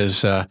symphony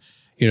is,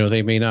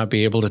 they may not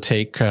be able to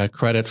take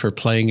credit for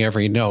playing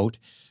every note,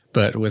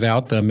 but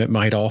without them, it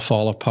might all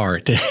fall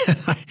apart.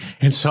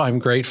 And so I'm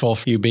grateful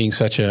for you being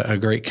such a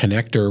great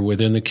connector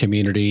within the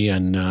community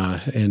and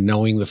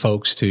knowing the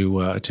folks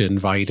to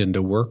invite and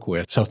to work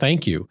with. So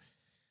thank you.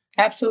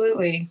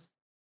 Absolutely.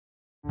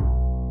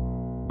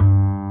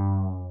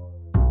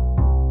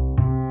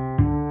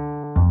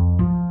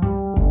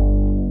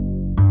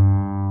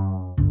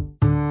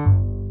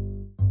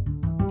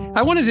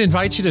 I wanted to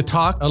invite you to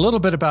talk a little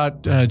bit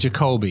about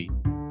Jacoby.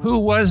 Who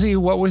was he?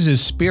 What was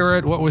his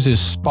spirit? What was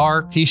his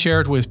spark he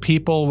shared with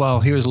people while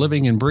he was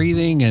living and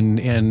breathing,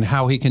 and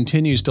how he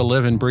continues to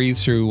live and breathe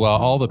through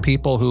all the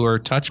people who are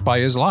touched by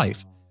his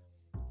life?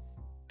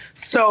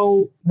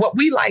 So what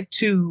we like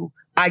to,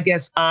 I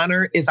guess,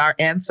 honor is our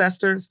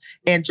ancestors.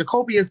 And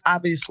Jacoby is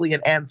obviously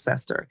an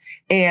ancestor.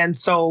 And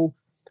so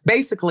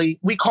basically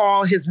we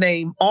call his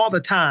name all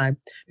the time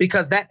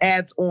because that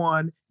adds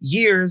on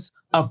years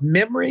of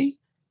memory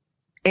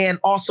and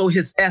also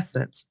his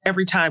essence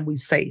every time we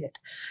say it.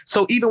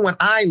 So even when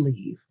I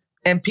leave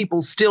and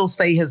people still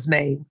say his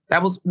name,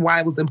 that was why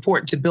it was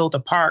important to build a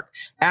park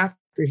after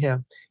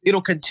him.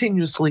 It'll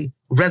continuously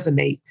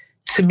resonate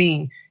to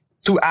me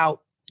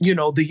throughout,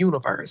 the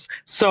universe.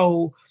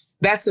 So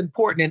that's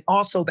important. And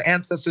also the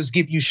ancestors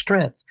give you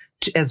strength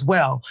as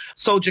well.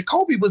 So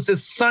Jacoby was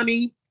this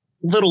sunny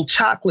little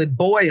chocolate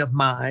boy of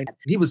mine.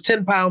 He was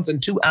 10 pounds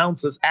and 2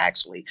 ounces,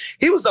 actually.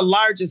 He was the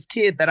largest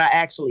kid that I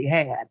actually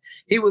had.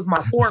 He was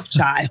my fourth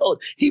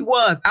child.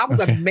 I was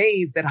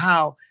amazed at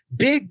how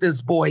big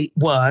this boy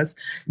was.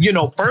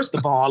 First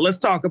of all, let's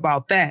talk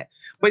about that.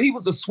 But he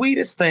was the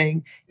sweetest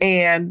thing.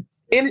 And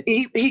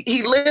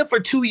he lived for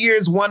 2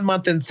 years, 1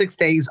 month, and 6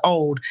 days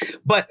old.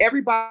 But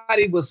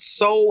everybody was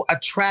so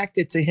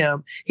attracted to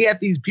him. He had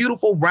these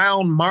beautiful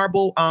round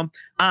marble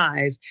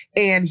eyes,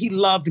 and he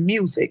loved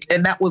music.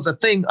 And that was a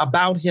thing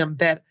about him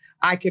that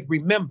I could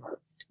remember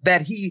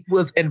that he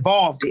was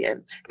involved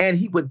in. And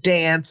he would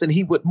dance and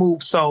he would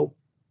move. So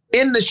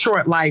in the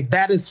short life,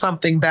 that is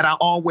something that I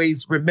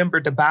always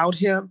remembered about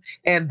him.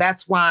 And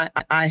that's why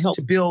I helped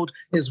to build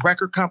his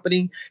record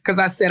company. Because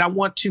I said,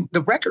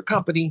 the record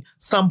company,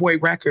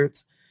 Someboy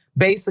Records,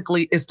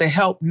 basically is to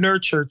help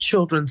nurture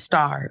children's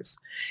stars.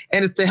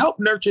 And it's to help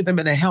nurture them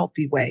in a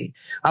healthy way.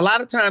 A lot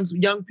of times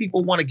young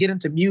people want to get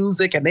into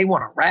music and they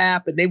want to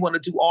rap and they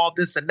want to do all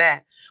this and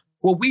that.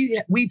 Well,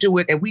 we do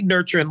it and we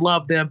nurture and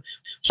love them,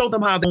 show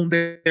them how they own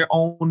their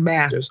own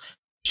masters,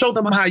 show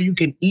them how you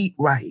can eat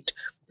right.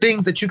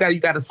 Things that you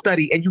got to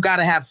study, and you got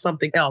to have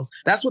something else.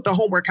 That's what the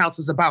Homework House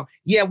is about.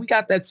 Yeah, we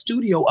got that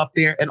studio up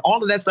there and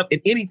all of that stuff,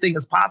 and anything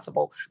is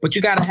possible, but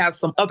you got to have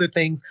some other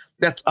things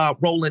that's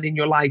rolling in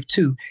your life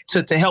too,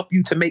 to help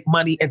you to make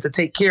money and to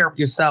take care of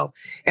yourself,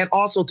 and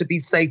also to be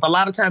safe. A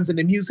lot of times in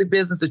the music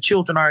business, the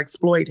children are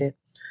exploited.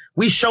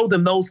 We show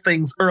them those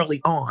things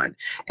early on.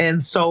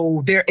 And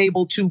so they're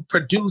able to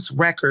produce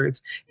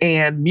records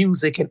and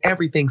music and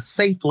everything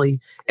safely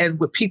and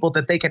with people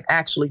that they can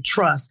actually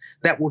trust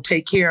that will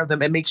take care of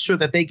them and make sure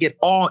that they get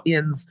all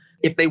ends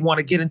if they want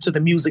to get into the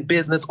music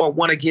business or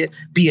want to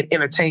be an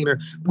entertainer.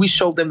 We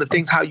show them the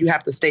things, how you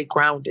have to stay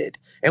grounded.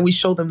 And we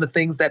show them the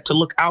things that to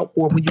look out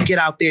for when you get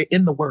out there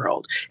in the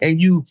world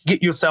and you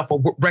get yourself a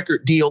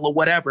record deal or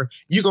whatever.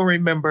 You're going to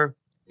remember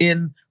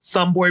in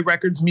Someboy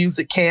Records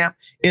Music Camp,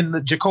 in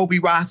the Jacoby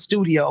Ross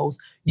Studios,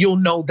 you'll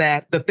know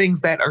that the things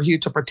that are here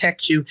to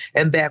protect you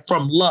and that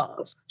from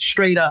love,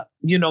 straight up,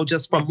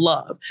 just from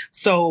love.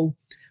 So,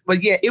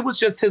 but yeah, it was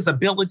just his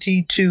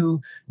ability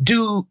to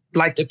do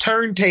like the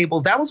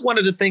turntables. That was one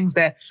of the things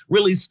that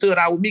really stood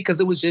out with me because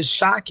it was just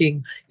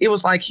shocking. It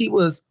was like he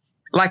was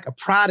like a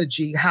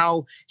prodigy,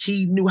 how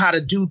he knew how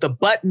to do the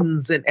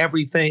buttons and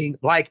everything,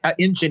 like an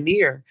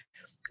engineer.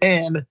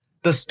 And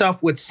the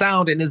stuff would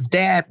sound, and his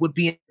dad would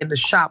be in the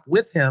shop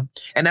with him.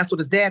 And that's what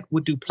his dad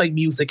would do, play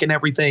music and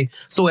everything.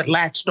 So it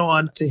latched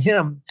on to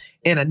him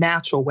in a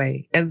natural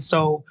way. And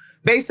so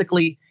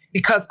basically,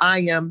 because I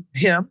am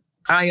him,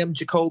 I am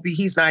Jacoby,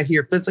 he's not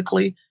here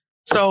physically.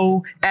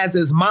 So as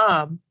his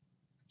mom,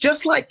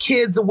 just like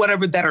kids or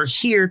whatever that are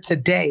here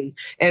today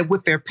and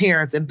with their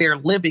parents and they're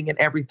living and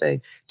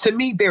everything, to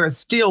me, there are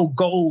still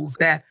goals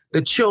that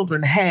the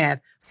children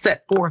had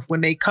set forth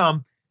when they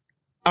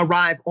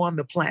arrive on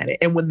the planet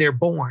and when they're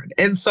born.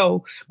 And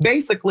so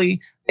basically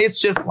it's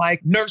just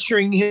like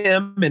nurturing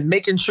him and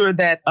making sure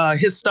that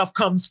his stuff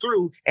comes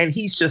through and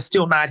he's just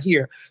still not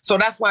here. So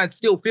that's why it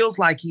still feels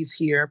like he's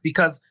here,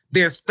 because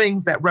there's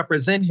things that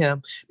represent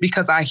him,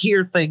 because I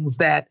hear things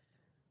that,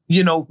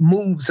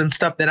 moves and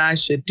stuff that I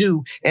should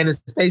do. And it's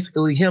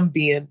basically him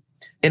being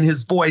in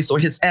his voice or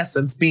his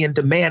essence being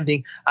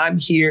demanding, I'm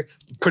here,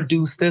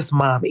 produce this,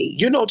 mommy.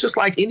 Just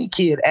like any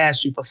kid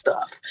asks you for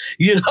stuff,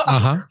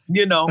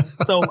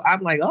 So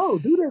I'm like, oh,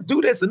 do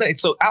this. And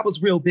so I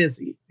was real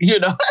busy,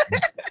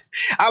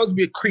 I was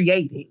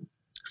creating.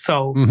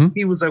 So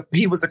he was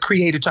a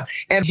creative child.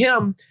 And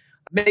him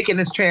making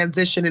this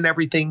transition and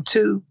everything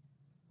too,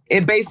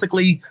 it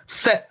basically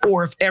set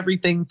forth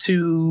everything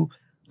to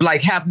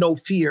like have no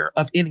fear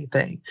of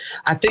anything.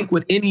 I think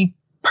with any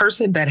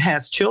person that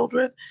has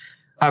children,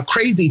 a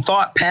crazy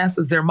thought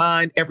passes their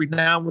mind every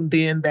now and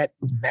then that,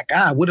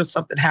 God, what if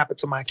something happened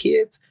to my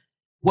kids?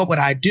 What would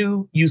I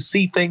do? You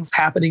see things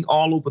happening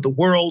all over the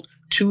world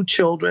to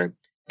children.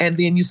 And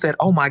then you said,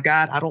 oh my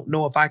God, I don't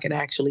know if I can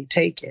actually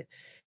take it.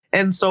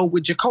 And so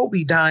with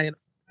Jacoby dying,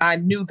 I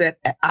knew that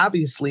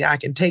obviously I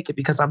can take it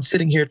because I'm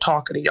sitting here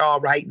talking to y'all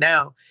right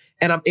now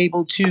and I'm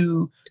able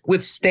to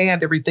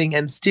withstand everything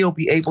and still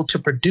be able to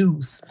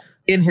produce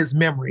in his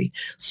memory.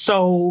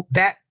 So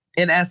that,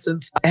 in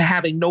essence,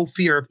 having no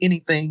fear of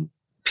anything,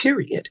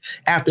 period.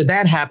 After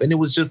that happened, it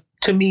was just,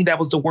 to me, that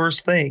was the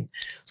worst thing.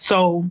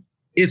 So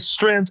it's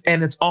strength,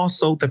 and it's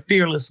also the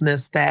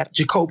fearlessness that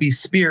Jacoby's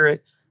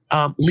spirit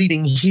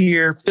leading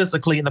here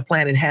physically in the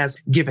planet has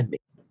given me.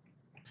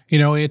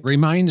 It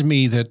reminds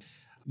me that,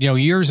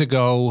 years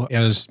ago,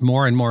 as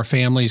more and more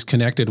families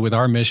connected with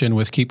our mission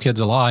with Keep Kids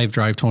Alive,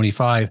 Drive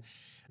 25,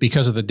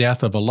 because of the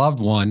death of a loved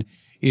one,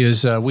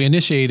 is we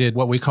initiated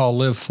what we call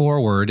Live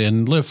Forward.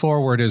 And Live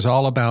Forward is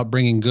all about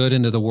bringing good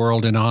into the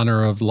world in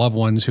honor of loved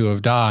ones who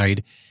have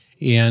died.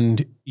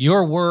 And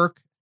your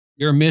work,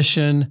 your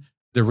mission,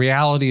 the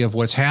reality of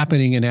what's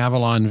happening in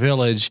Avalon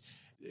Village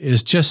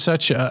is just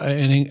such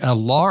a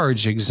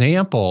large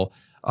example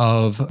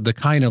of the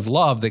kind of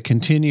love that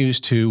continues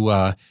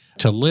to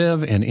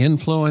live and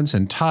influence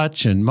and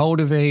touch and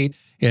motivate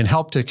and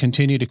help to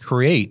continue to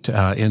create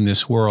in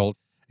this world.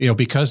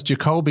 Because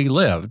Jacoby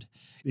lived,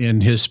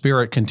 and his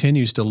spirit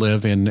continues to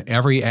live in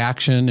every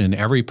action and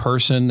every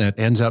person that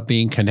ends up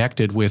being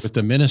connected with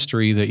the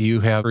ministry that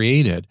you have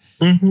created.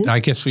 Mm-hmm.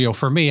 I guess,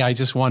 for me, I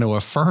just want to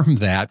affirm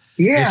that.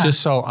 Yeah. It's just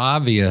so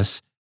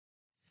obvious.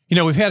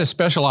 We've had a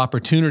special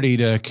opportunity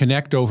to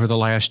connect over the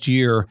last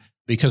year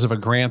because of a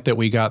grant that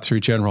we got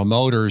through General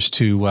Motors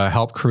to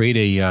help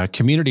create a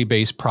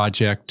community-based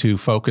project to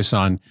focus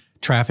on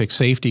traffic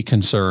safety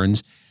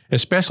concerns,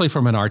 especially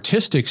from an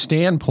artistic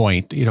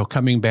standpoint,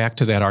 coming back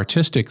to that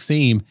artistic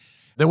theme.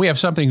 That we have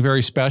something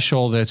very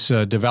special that's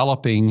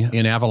developing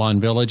in Avalon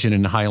Village and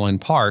in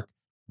Highland Park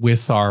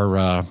with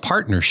our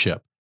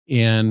partnership.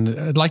 And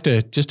I'd like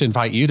to just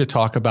invite you to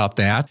talk about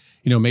that,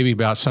 maybe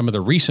about some of the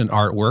recent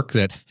artwork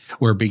that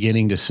we're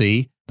beginning to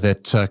see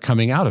that's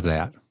coming out of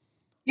that.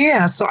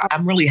 Yeah, so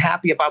I'm really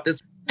happy about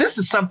this. This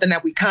is something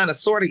that we kind of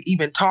sort of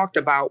even talked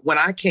about when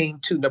I came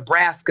to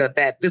Nebraska,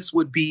 that this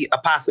would be a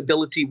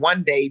possibility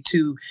one day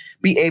to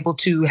be able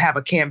to have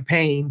a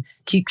campaign,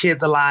 Keep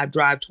Kids Alive,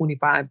 Drive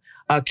 25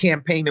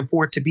 campaign, and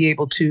for it to be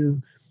able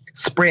to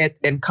spread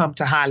and come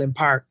to Highland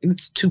Park. And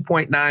it's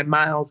 2.9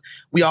 miles.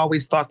 We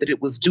always thought that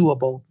it was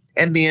doable.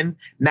 And then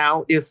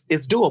now it's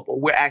doable.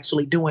 We're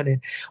actually doing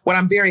it. What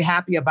I'm very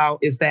happy about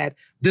is that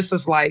this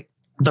is like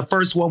the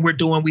first one we're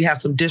doing. We have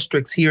some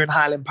districts here in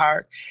Highland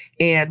Park,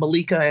 and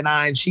Malika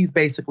and she's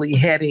basically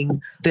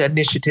heading the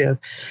initiative.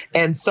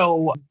 And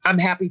so I'm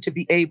happy to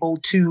be able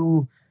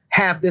to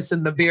have this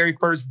in the very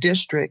first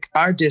district,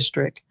 our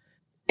district,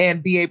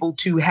 and be able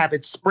to have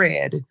it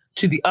spread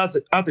to the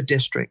other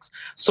districts.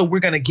 So we're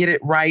going to get it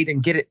right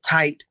and get it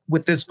tight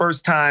with this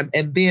first time.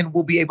 And then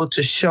we'll be able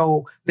to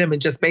show them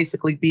and just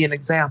basically be an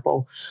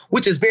example,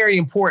 which is very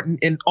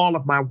important in all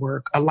of my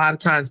work. A lot of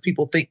times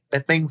people think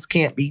that things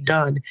can't be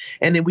done.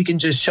 And then we can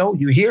just show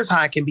you, here's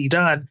how it can be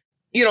done.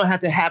 You don't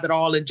have to have it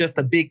all in just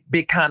a big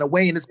kind of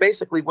way. And it's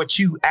basically what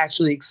you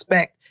actually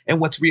expect and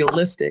what's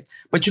realistic.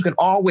 But you can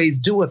always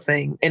do a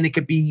thing, and it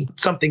could be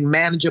something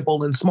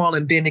manageable and small,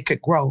 and then it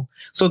could grow.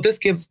 So this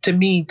gives, to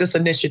me, this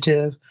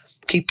initiative,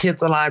 Keep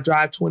Kids Alive,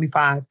 Drive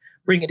 25,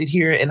 bringing it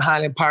here in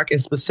Highland Park, and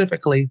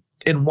specifically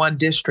in one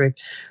district,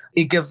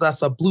 it gives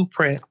us a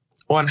blueprint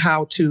on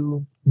how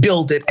to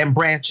build it and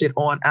branch it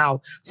on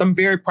out. So I'm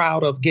very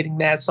proud of getting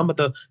that. Some of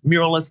the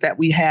muralists that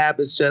we have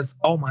is just,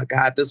 oh my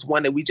God, this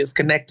one that we just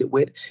connected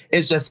with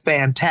is just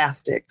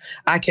fantastic.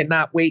 I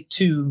cannot wait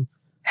to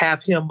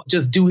have him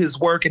just do his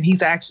work. And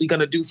he's actually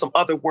going to do some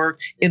other work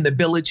in the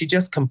village. He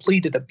just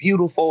completed a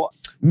beautiful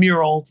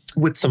mural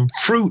with some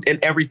fruit and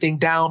everything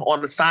down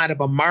on the side of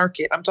a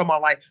market. I'm talking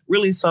about like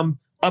really some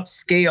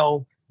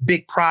upscale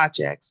big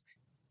projects.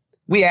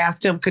 We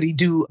asked him, could he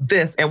do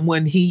this? And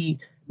when he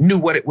knew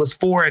what it was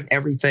for and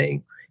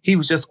everything, he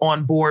was just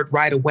on board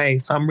right away.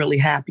 So I'm really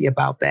happy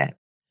about that.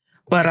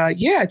 But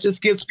it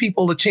just gives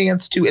people a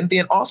chance to, and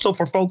then also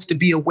for folks to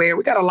be aware.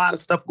 We got a lot of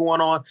stuff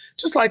going on,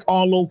 just like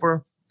all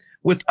over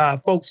with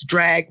folks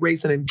drag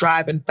racing and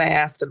driving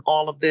fast and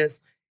all of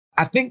this.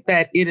 I think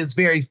that it is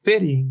very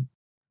fitting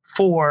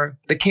for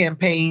the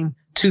campaign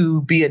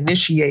to be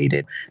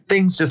initiated.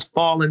 Things just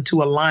fall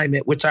into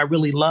alignment, which I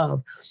really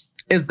love,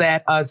 is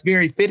that it's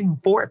very fitting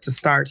for it to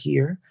start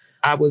here.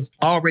 I was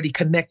already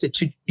connected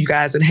to you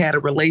guys and had a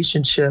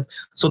relationship.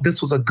 So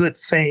this was a good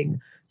thing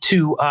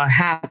to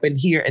happen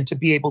here and to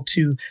be able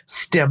to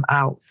stem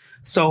out.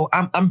 So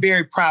I'm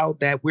very proud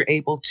that we're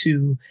able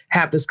to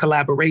have this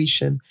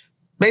collaboration,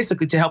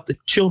 basically to help the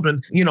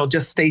children,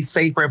 just stay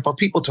safer and for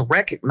people to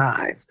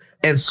recognize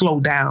and slow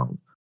down.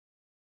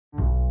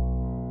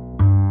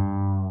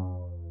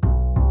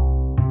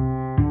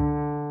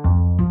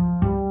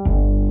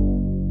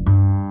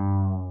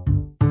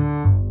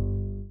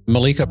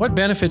 Malika, what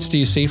benefits do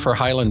you see for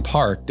Highland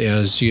Park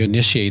as you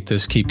initiate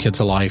this Keep Kids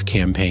Alive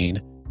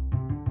campaign?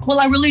 Well,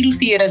 I really do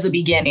see it as a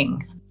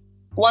beginning.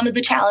 One of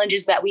the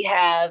challenges that we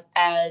have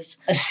as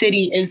a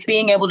city is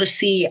being able to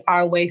see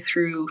our way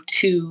through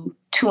to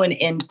an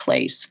end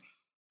place.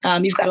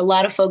 You've got a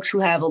lot of folks who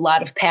have a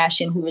lot of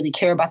passion, who really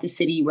care about the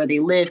city where they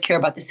live, care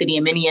about the city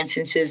in many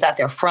instances that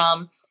they're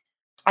from.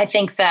 I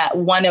think that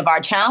one of our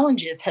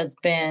challenges has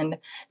been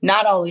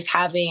not always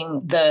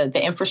having the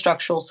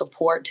infrastructural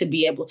support to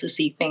be able to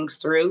see things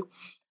through.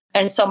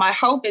 And so my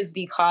hope is,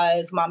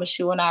 because Mama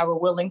Shu and I were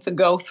willing to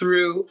go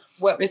through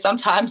what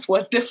sometimes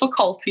was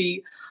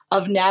difficulty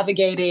of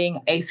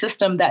navigating a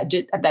system that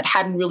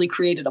hadn't really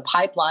created a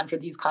pipeline for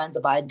these kinds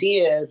of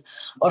ideas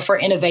or for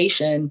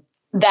innovation,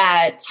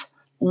 that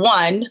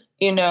one,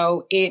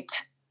 it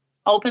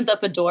opens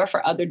up a door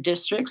for other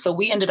districts. So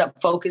we ended up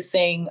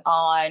focusing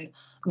on,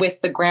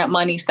 with the grant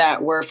monies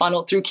that were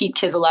funneled through Keep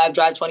Kids Alive,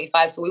 Drive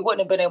 25. So we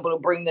wouldn't have been able to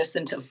bring this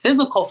into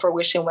physical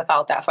fruition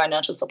without that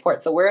financial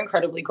support. So we're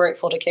incredibly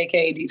grateful to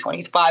KKAD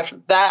 25 for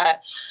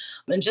that.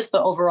 And just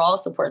the overall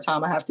support,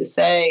 Tom, I have to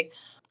say.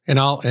 And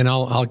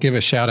I'll give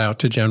a shout out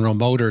to General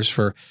Motors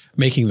for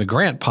making the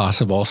grant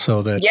possible,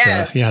 so that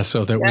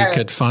we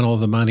could funnel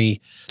the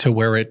money to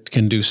where it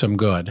can do some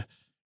good.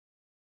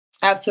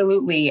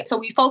 Absolutely. So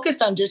we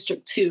focused on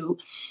District 2.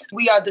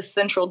 We are the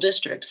central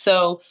district.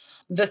 So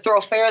the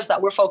thoroughfares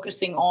that we're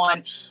focusing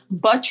on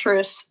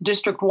buttress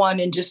District 1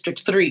 and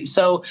District 3.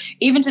 So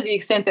even to the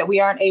extent that we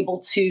aren't able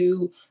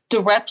to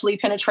directly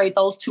penetrate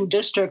those two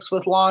districts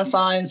with lawn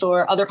signs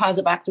or other kinds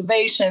of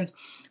activations,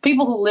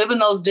 people who live in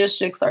those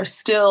districts are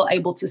still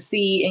able to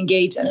see,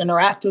 engage, and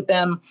interact with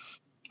them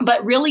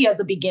but really as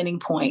a beginning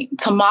point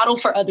to model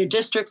for other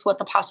districts what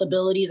the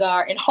possibilities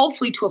are, and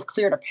hopefully to have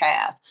cleared a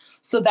path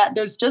so that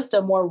there's just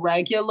a more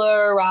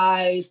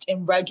regularized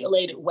and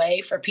regulated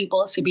way for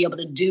people to be able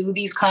to do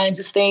these kinds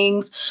of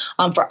things,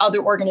 for other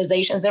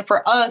organizations and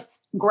for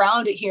us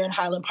grounded here in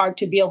Highland Park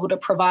to be able to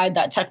provide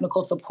that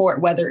technical support,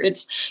 whether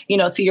it's,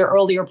 to your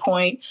earlier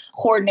point,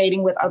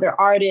 coordinating with other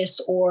artists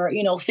or,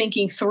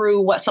 thinking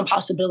through what some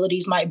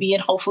possibilities might be,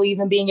 and hopefully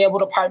even being able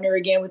to partner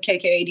again with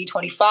KKAD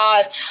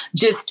 25,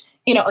 just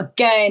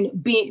again,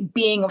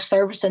 being of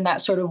service in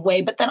that sort of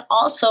way. But then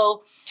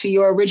also to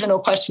your original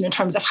question in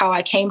terms of how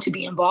I came to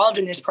be involved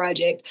in this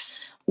project,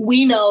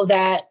 we know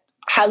that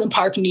Highland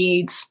Park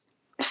needs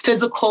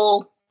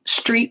physical,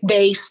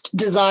 street-based,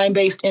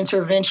 design-based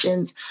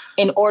interventions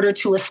in order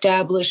to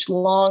establish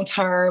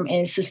long-term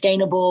and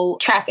sustainable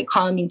traffic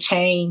calming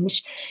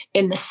change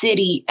in the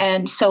city.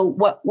 And so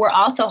what we're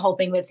also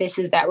hoping with this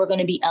is that we're going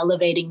to be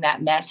elevating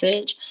that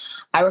message.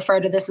 I refer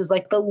to this as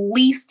like the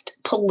least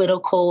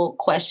political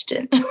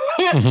question,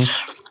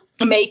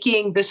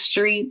 making the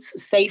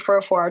streets safer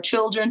for our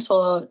children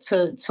to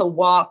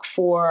walk,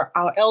 for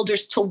our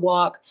elders to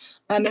walk,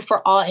 and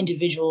for all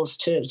individuals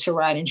to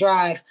ride and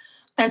drive.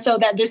 And so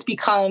that this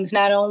becomes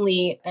not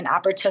only an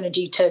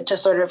opportunity to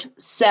sort of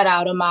set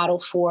out a model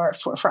for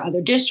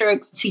other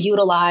districts to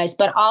utilize,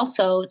 but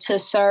also to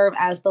serve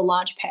as the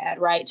launch pad,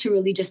 right? To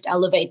really just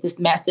elevate this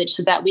message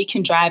so that we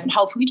can drive and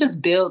hopefully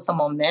just build some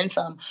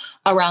momentum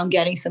around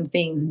getting some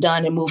things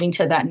done and moving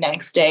to that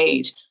next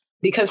stage.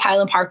 Because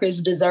Highland Parkers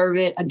deserve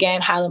it.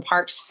 Again, Highland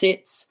Park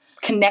sits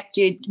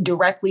connected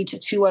directly to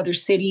 2 other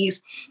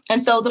cities.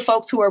 And so the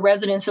folks who are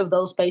residents of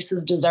those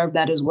spaces deserve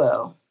that as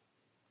well.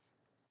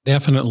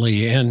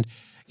 Definitely. And,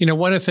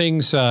 one of the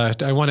things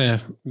I want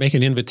to make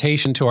an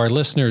invitation to our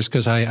listeners,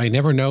 because I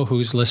never know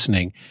who's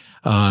listening.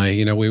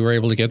 We were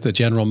able to get the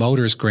General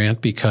Motors grant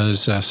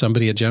because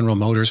somebody at General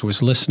Motors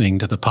was listening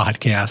to the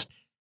podcast.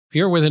 If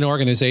you're with an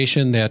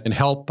organization that can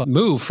help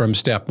move from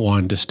step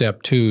 1 to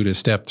step 2 to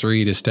step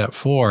 3 to step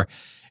 4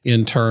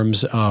 in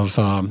terms of,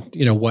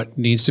 what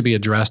needs to be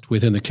addressed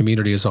within the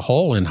community as a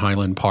whole in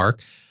Highland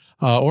Park,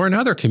 or in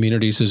other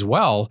communities as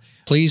well,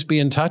 please be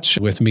in touch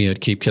with me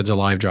at Keep Kids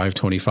Alive Drive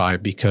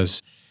 25,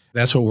 because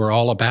that's what we're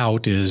all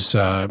about, is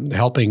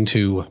helping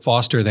to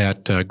foster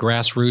that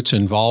grassroots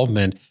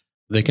involvement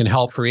that can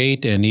help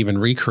create and even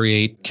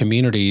recreate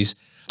communities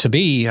to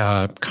be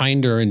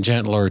kinder and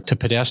gentler to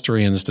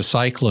pedestrians, to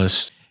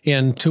cyclists,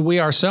 and to we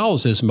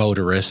ourselves as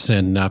motorists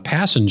and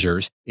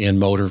passengers in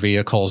motor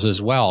vehicles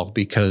as well,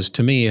 because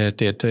to me,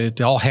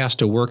 it all has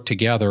to work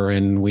together,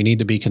 and we need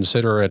to be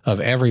considerate of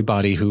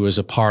everybody who is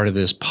a part of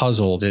this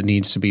puzzle that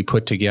needs to be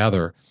put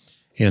together.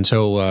 And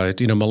so,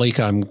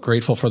 Malika, I'm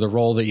grateful for the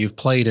role that you've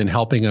played in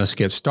helping us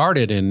get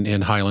started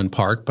in Highland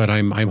Park, but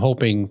I'm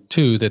hoping,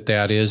 too,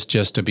 that is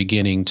just a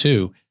beginning,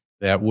 too,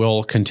 that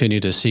we'll continue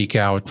to seek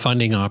out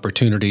funding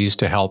opportunities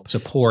to help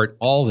support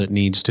all that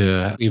needs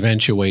to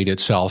eventuate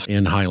itself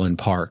in Highland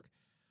Park.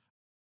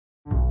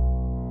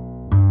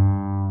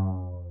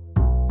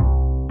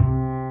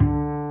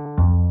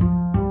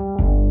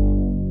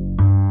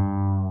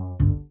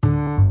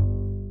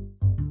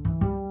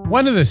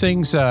 One of the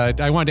things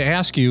I wanted to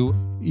ask you,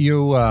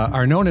 you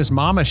are known as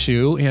Mama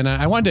Shoe, and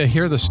I wanted to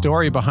hear the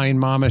story behind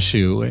Mama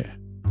Shoe.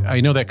 I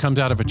know that comes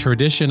out of a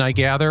tradition, I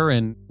gather,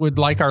 and would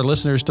like our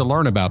listeners to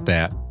learn about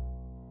that.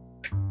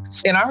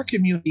 In our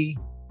community,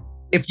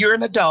 if you're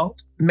an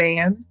adult,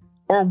 man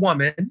or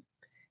woman,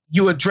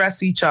 you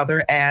address each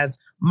other as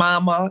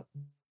Mama,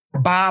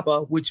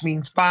 Baba, which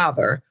means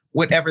father,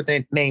 whatever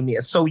the name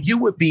is. So you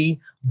would be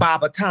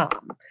Baba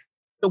Tom.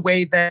 The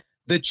way that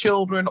the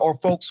children or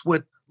folks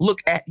would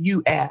look at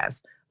you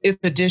as. It's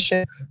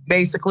tradition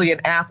basically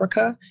in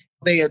Africa.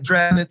 They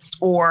address it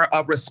for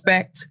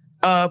respect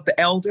of the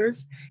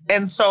elders.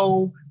 And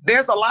so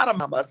there's a lot of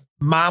mamas.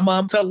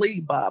 Mama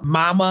Taliba,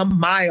 Mama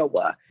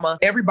Maiwa.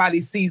 Everybody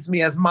sees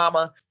me as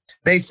Mama.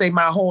 They say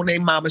my whole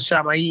name, Mama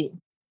Shamayin.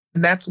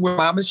 And that's where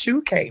Mama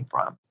Shoe came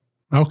from.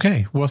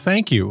 Okay. Well,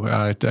 thank you.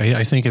 I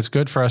think it's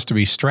good for us to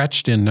be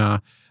stretched in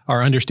our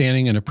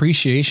understanding and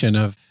appreciation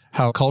of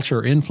how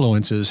culture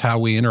influences how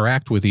we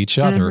interact with each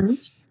other.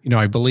 Mm-hmm.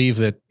 I believe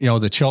that,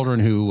 the children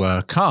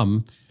who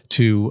come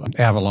to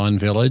Avalon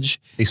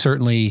Village, they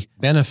certainly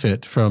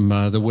benefit from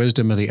the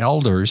wisdom of the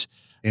elders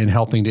in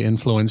helping to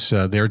influence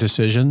their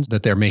decisions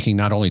that they're making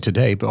not only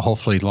today, but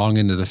hopefully long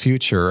into the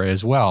future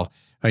as well.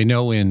 I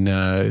know in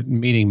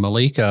meeting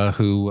Malika,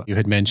 who you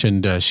had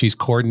mentioned, she's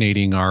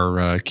coordinating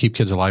our Keep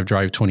Kids Alive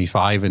Drive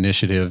 25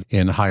 initiative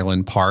in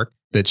Highland Park,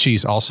 that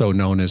she's also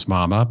known as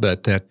Mama,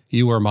 but that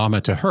you were Mama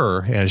to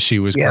her as she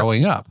was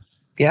growing up.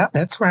 Yeah,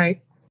 that's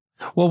right.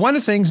 Well, one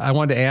of the things I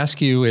wanted to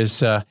ask you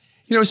is,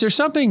 is there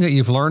something that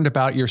you've learned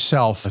about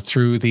yourself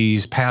through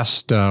these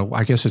past,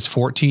 I guess it's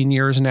 14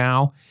 years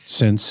now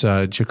since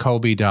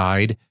Jacoby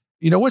died?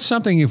 What's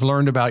something you've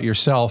learned about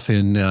yourself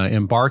in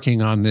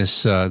embarking on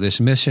this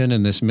mission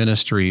and this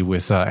ministry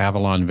with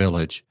Avalon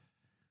Village?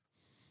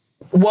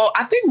 Well,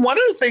 I think one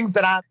of the things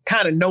that I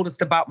kind of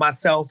noticed about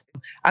myself,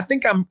 I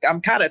think I'm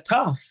kind of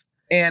tough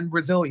and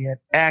resilient,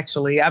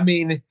 actually. I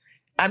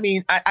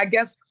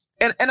guess,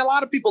 and a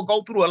lot of people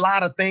go through a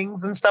lot of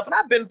things and stuff. And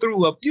I've been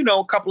through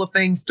a couple of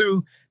things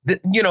through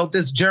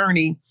this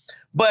journey,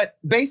 but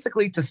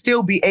basically to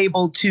still be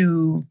able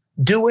to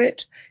do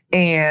it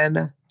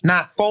and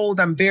not fold.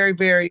 I'm very,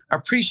 very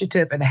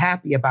appreciative and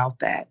happy about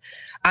that.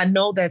 I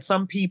know that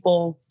some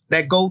people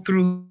that go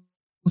through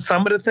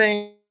some of the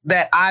things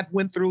that I've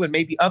went through and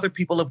maybe other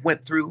people have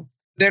went through,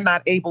 they're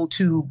not able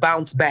to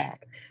bounce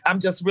back. I'm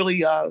just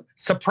really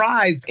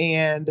surprised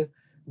and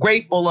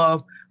grateful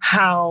of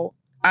how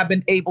I've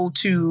been able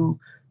to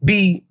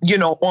be,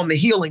 on the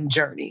healing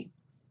journey,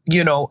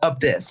 of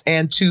this,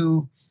 and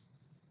to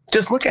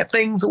just look at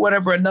things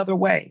whatever another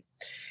way.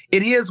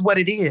 It is what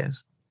it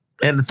is.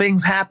 And the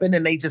things happen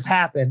and they just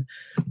happen.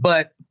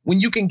 But when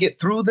you can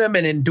get through them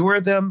and endure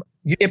them,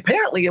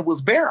 apparently it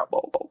was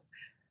bearable.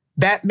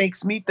 That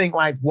makes me think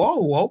like,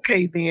 whoa,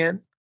 okay,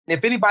 then.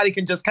 If anybody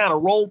can just kind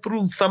of roll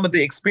through some of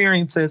the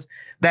experiences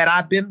that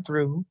I've been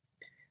through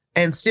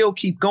and still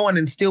keep going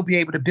and still be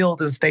able to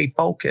build and stay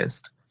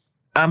focused,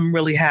 I'm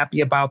really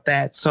happy about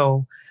that.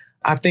 So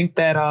I think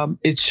that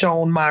it's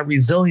shown my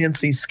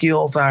resiliency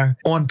skills are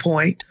on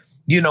point.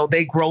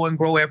 They grow and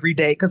grow every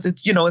day because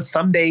it's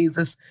some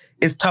days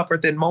it's tougher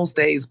than most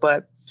days,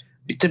 but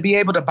to be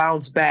able to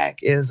bounce back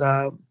is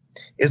a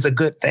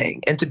good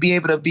thing. And to be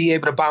able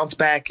to bounce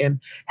back and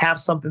have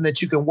something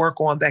that you can work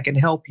on that can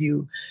help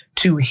you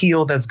to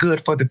heal that's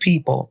good for the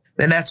people,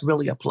 then that's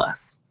really a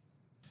plus.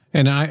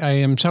 And I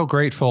am so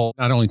grateful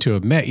not only to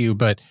have met you,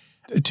 but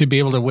to be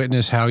able to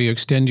witness how you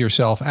extend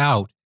yourself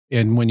out.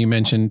 And when you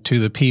mentioned to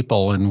the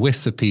people and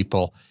with the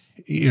people,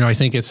 I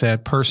think it's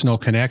that personal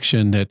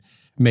connection that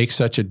makes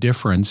such a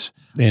difference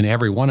in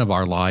every one of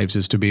our lives,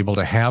 is to be able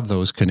to have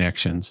those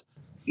connections.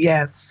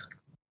 Yes.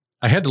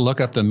 I had to look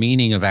up the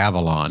meaning of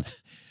Avalon,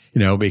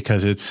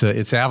 because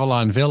it's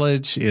Avalon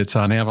Village, it's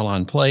on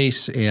Avalon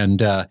Place.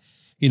 And,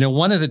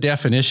 one of the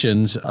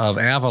definitions of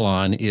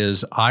Avalon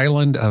is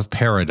Island of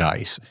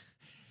Paradise.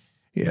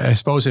 I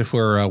suppose if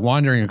we're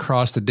wandering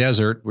across the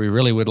desert, we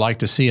really would like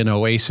to see an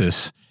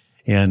oasis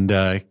and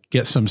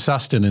get some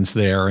sustenance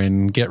there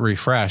and get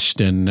refreshed.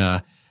 And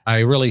I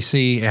really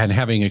see, and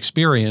having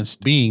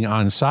experienced being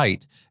on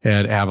site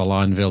at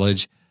Avalon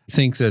Village,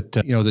 think that,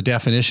 the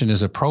definition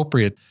is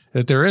appropriate,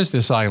 that there is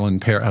this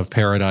island of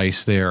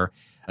paradise there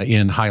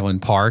in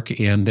Highland Park,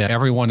 and that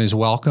everyone is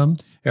welcome,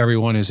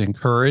 everyone is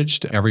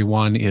encouraged,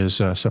 everyone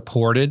is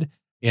supported.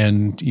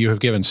 And you have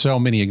given so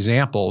many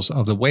examples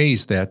of the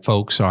ways that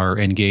folks are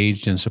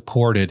engaged and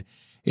supported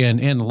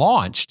and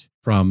launched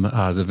from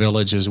the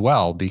village as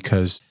well,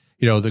 because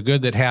the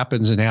good that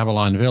happens in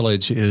Avalon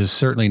Village is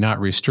certainly not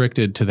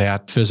restricted to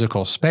that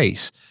physical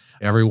space.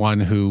 Everyone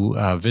who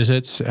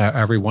visits,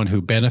 everyone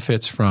who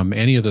benefits from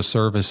any of the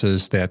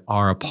services that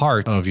are a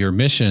part of your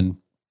mission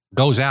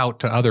goes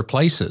out to other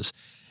places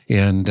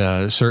and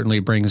certainly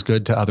brings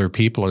good to other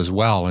people as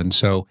well. And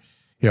so,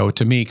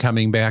 to me,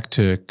 coming back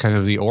to kind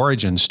of the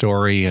origin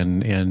story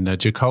and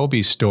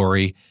Jacoby's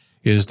story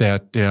is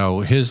that,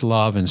 his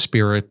love and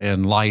spirit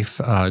and life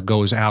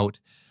goes out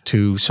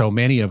to so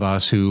many of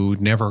us who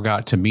never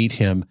got to meet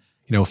him,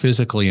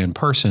 physically in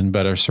person,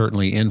 but are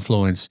certainly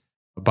influenced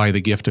by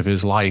the gift of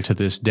his life to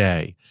this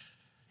day.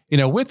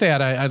 With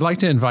that, I'd like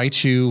to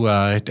invite you,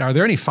 are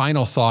there any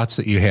final thoughts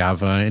that you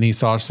have? Any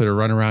thoughts that are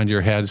running around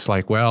your heads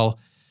like, well,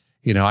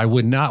 I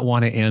would not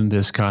want to end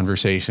this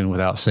conversation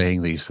without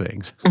saying these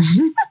things?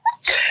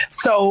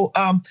 So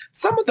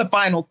some of the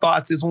final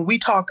thoughts is when we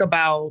talk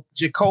about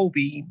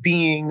Jacoby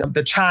being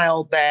the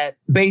child that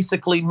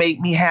basically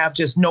made me have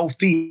just no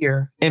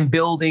fear in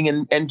building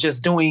and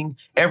just doing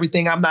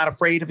everything. I'm not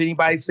afraid of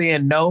anybody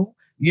saying no.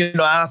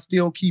 I'll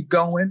still keep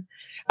going.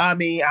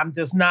 I'm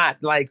just not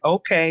like,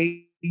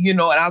 okay,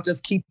 and I'll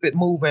just keep it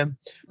moving.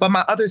 But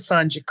my other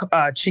son,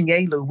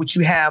 Chinyelu, which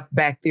you have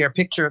back there, a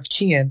picture of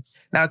Chin.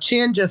 Now,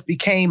 Chin just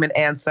became an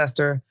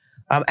ancestor.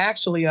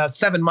 Actually,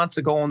 7 months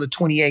ago on the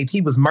 28th, he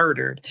was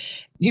murdered.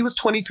 He was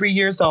 23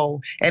 years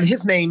old, and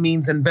his name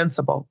means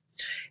invincible.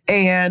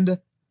 And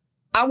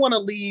I want to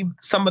leave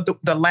some of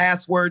the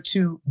last word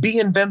to be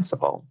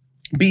invincible,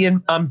 be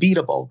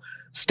unbeatable,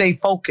 stay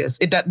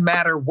focused. It doesn't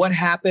matter what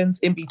happens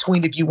in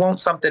between. If you want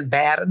something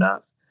bad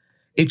enough,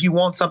 if you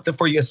want something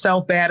for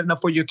yourself bad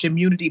enough, for your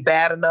community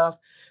bad enough,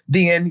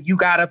 then you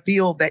got to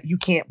feel that you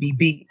can't be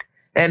beat.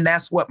 And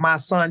that's what my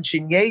son,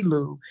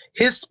 Chinyelu,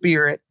 his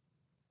spirit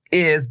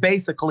is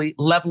basically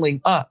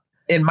leveling up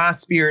in my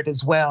spirit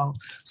as well.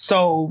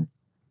 So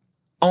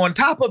on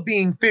top of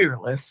being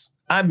fearless,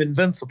 I'm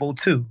invincible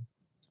too.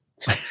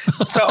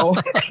 So,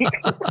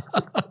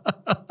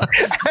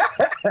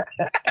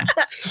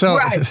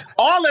 right.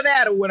 All of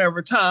that or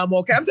whatever, Tom.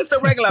 Okay. I'm just a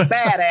regular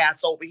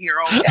badass over here.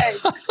 Okay.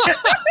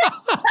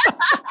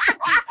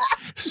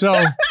 So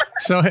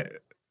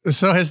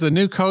has the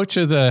new coach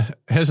of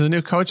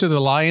the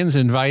Lions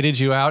invited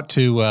you out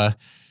to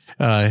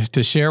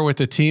share with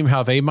the team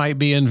how they might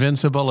be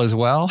invincible as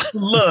well?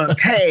 Look,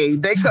 hey,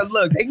 they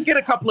can get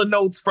a couple of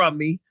notes from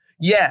me.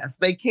 Yes,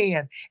 they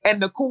can.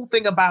 And the cool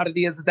thing about it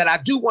is that I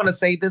do want to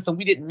say this, and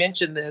we didn't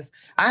mention this.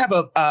 I have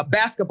a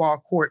basketball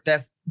court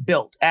that's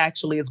built.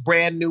 Actually, it's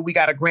brand new. We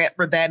got a grant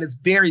for that. It's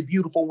very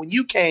beautiful. When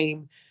you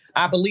came,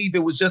 I believe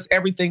it was just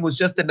everything was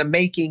just in the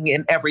making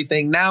and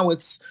everything. Now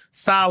it's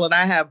solid.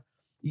 I have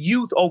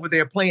youth over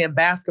there playing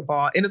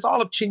basketball, and it's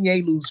all of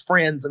Chinyelu's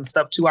friends and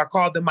stuff too. I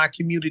call them my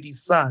community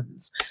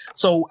sons.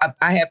 So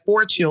I had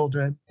 4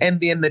 children,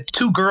 and then the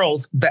 2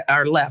 girls that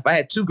are left. I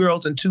had 2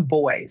 girls and 2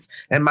 boys,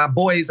 and my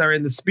boys are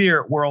in the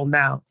spirit world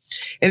now.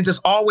 And it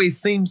just always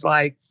seems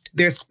like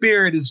their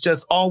spirit is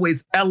just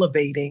always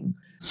elevating.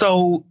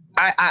 So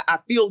I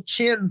feel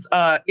Chin's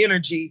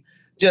energy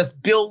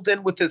just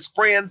building with his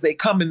friends. They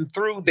coming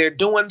through, they're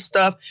doing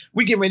stuff.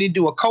 We get ready to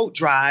do a coat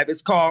drive.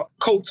 It's called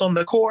Coats on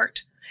the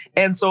Court.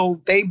 And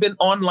so they've been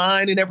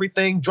online and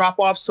everything, drop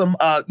off some,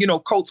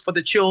 coats for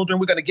the children.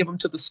 We're going to give them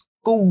to the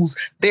schools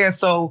there.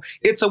 So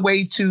it's a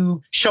way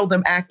to show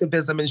them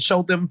activism and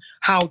show them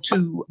how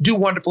to do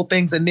wonderful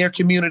things in their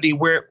community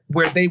where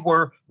they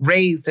were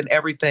raised and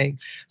everything.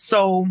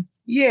 So,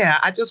 yeah,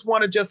 I just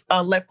want to just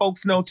let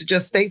folks know to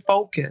just stay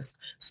focused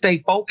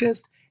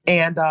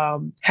and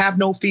have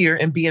no fear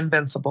and be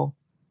invincible.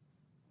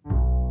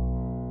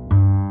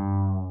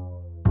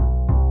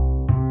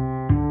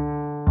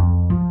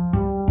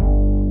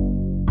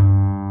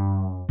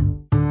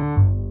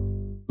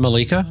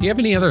 Malika, do you have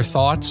any other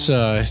thoughts?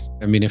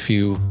 If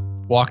you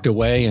walked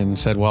away and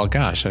said, well,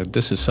 gosh,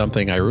 this is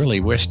something I really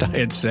wished I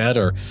had said,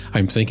 or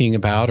I'm thinking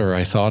about, or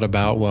I thought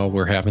about while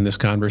we're having this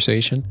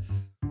conversation?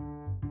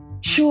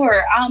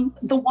 Sure.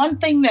 The one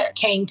thing that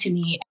came to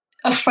me,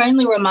 a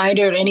friendly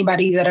reminder to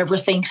anybody that ever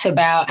thinks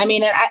about, I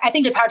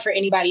think it's hard for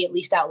anybody, at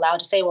least out loud,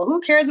 to say, well,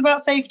 who cares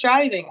about safe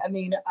driving?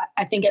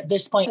 I think at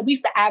this point, at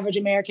least the average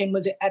American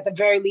was at the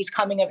very least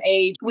coming of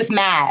age with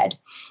MAD,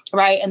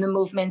 right? And the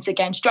movements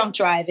against drunk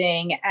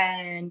driving,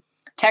 and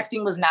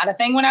texting was not a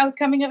thing when I was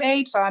coming of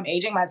age. So I'm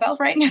aging myself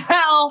right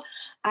now.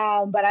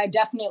 But I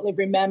definitely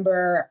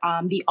remember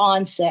the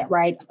onset,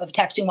 right, of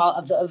texting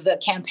of the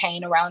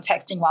campaign around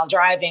texting while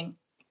driving.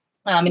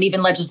 And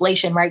even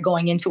legislation, right,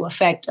 going into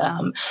effect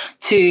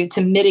to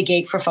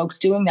mitigate for folks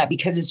doing that,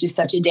 because it's just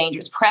such a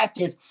dangerous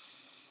practice.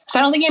 So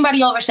I don't think anybody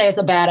will ever say it's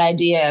a bad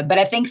idea, but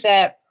I think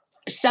that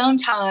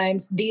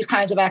sometimes these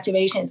kinds of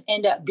activations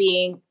end up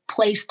being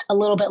placed a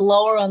little bit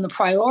lower on the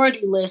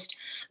priority list,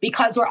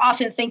 because we're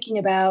often thinking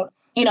about,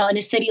 in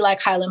a city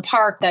like Highland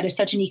Park, that is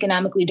such an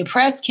economically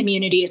depressed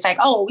community. It's like,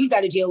 oh, we've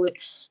got to deal with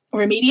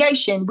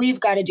remediation,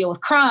 we've got to deal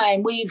with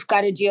crime, we've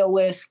got to deal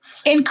with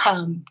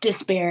income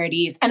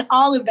disparities. And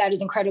all of that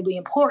is incredibly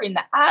important.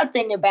 The odd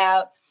thing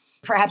about,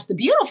 perhaps the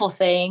beautiful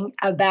thing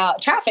about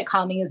traffic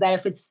calming, is that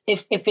if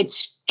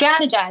it's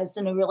strategized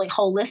in a really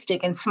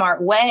holistic and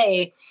smart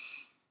way,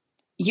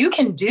 you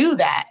can do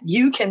that.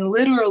 You can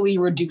literally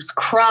reduce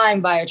crime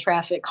via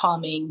traffic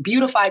calming,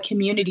 beautify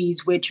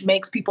communities, which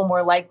makes people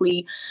more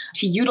likely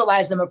to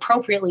utilize them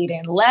appropriately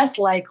and less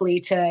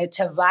likely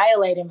to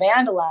violate and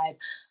vandalize.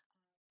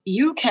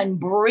 You can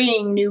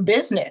bring new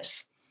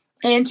business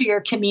into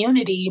your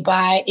community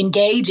by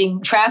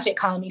engaging traffic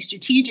calming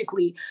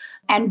strategically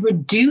and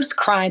reduce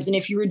crimes. And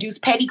if you reduce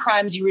petty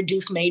crimes, you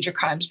reduce major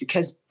crimes,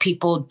 because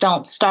people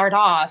don't start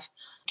off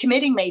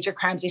committing major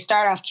crimes. They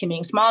start off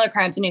committing smaller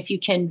crimes. And if you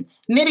can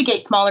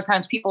mitigate smaller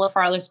crimes, people are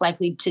far less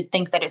likely to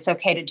think that it's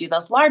okay to do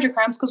those larger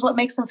crimes, because what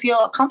makes them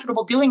feel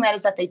comfortable doing that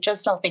is that they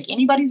just don't think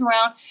anybody's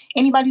around,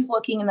 anybody's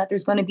looking, and that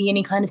there's going to be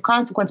any kind of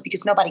consequence,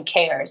 because nobody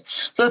cares.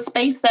 So a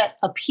space that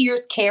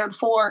appears cared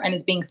for and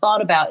is being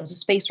thought about is a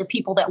space where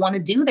people that want to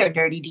do their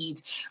dirty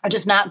deeds are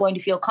just not going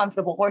to feel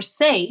comfortable or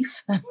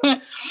safe.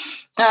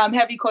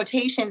 Heavy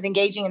quotations,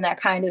 engaging in that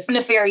kind of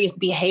nefarious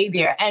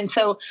behavior. And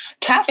so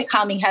traffic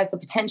calming has the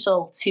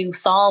potential to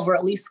solve, or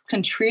at least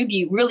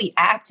contribute really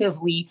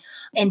actively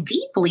and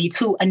deeply,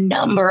 to a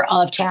number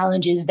of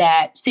challenges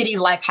that cities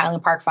like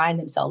Highland Park find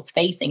themselves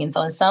facing. And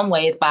so in some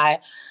ways, by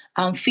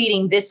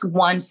feeding this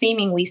one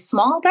seemingly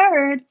small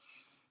bird,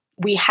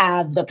 we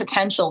have the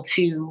potential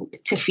to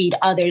feed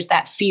others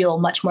that feel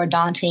much more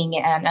daunting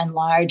and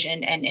large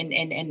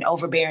and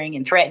overbearing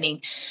and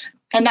threatening.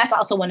 And that's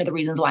also one of the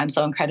reasons why I'm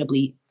so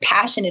incredibly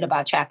passionate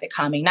about traffic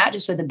calming, not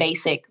just for the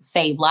basic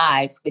save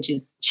lives, which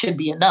should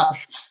be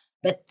enough,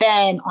 but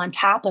then on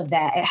top of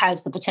that, it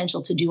has the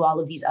potential to do all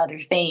of these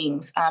other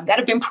things that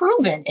have been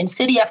proven in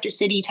city after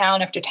city,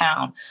 town after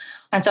town.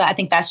 And so I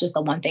think that's just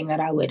the one thing that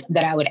I would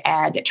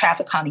add, that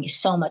traffic calming is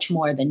so much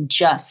more than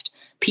just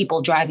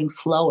people driving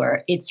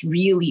slower. It's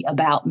really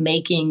about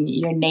making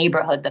your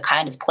neighborhood the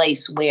kind of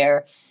place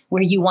where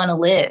you want to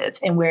live,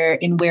 and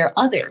where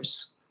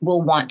others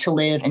will want to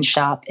live and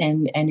shop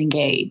and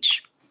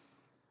engage.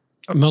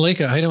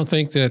 Malika, I don't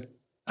think that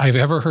I've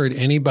ever heard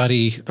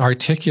anybody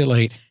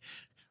articulate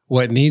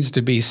what needs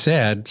to be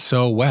said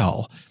so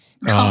well.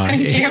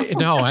 Thank you.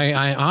 No,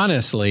 I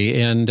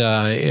honestly, and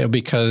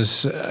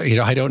because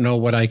I don't know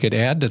what I could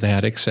add to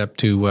that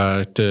except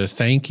to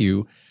thank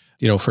you,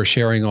 for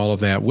sharing all of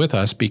that with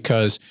us,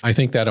 because I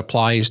think that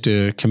applies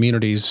to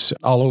communities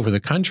all over the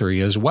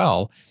country as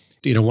well.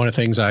 One of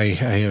the things I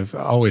have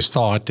always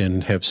thought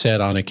and have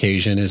said on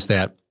occasion is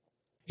that,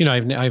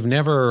 I've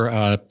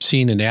never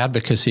seen an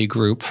advocacy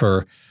group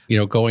for,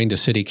 going to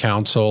city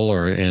council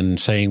and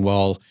saying,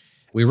 well,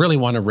 we really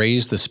want to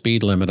raise the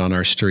speed limit on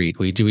our street.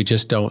 We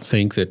just don't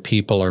think that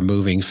people are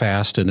moving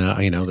fast enough,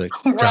 that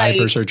Right.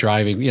 drivers are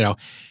driving,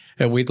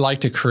 and we'd like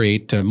to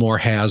create more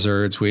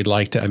hazards. We'd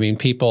like to,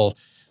 people,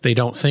 they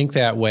don't think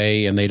that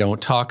way and they don't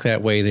talk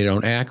that way. They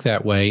don't act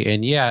that way.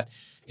 And yet,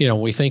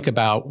 we think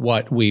about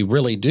what we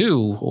really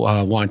do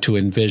want to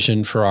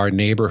envision for our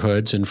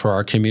neighborhoods and for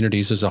our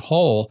communities as a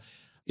whole,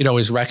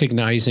 is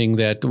recognizing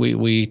that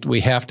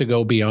we have to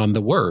go beyond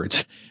the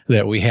words,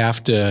 that we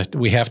have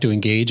to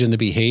engage in the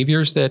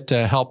behaviors that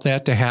help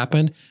that to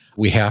happen.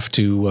 We have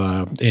to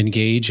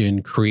engage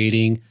in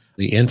creating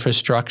the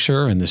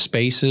infrastructure and the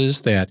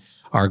spaces that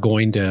are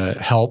going to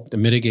help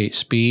mitigate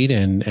speed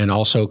and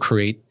also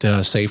create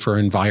safer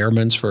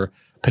environments for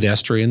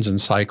pedestrians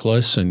and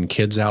cyclists and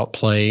kids out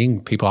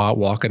playing, people out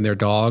walking their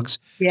dogs,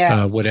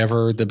 Yes.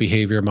 whatever the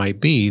behavior might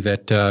be,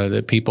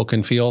 that people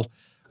can feel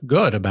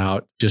good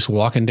about just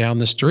walking down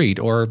the street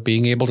or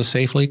being able to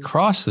safely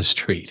cross the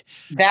street.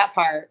 That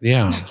part.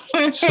 Yeah.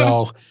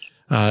 So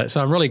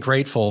I'm really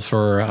grateful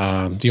for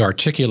you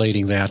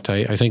articulating that.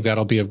 I think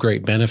that'll be of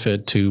great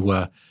benefit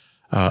to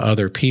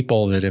other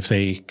people, that if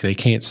they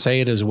can't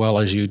say it as well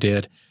as you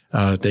did,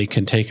 they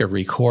can take a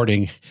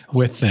recording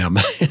with them.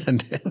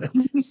 And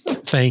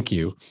thank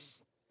you.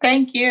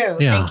 Thank you.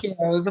 Yeah. Thank you. It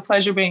was a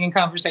pleasure being in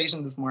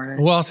conversation this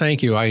morning. Well,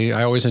 thank you.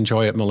 I always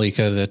enjoy it,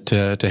 Malika, that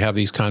to have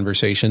these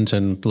conversations,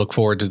 and look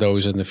forward to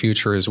those in the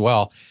future as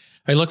well.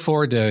 I look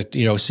forward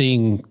to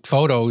seeing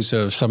photos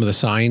of some of the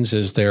signs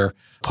as they're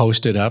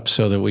posted up,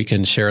 so that we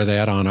can share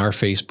that on our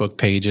Facebook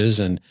pages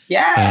and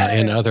Yes.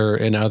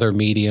 in other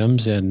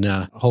mediums. And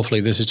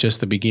hopefully, this is just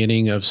the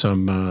beginning of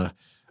some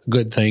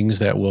good things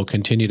that will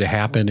continue to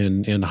happen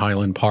in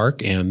Highland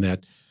Park, and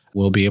that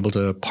we'll be able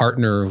to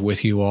partner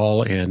with you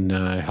all in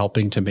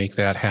helping to make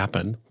that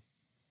happen.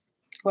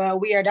 Well,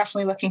 we are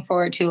definitely looking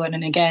forward to it.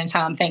 And again,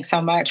 Tom, thanks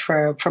so much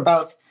for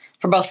both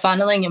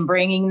funneling and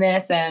bringing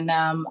this. And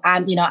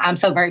I'm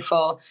so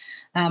grateful.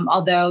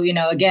 Although,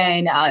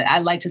 again, I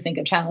like to think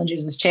of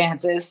challenges as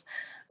chances.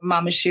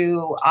 Mama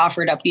Shu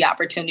offered up the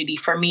opportunity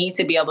for me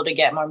to be able to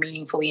get more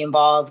meaningfully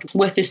involved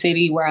with the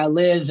city where I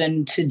live,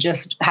 and to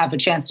just have a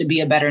chance to be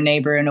a better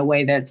neighbor in a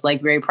way that's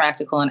like very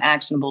practical and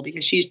actionable,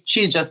 because she's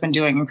just been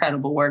doing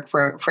incredible work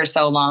for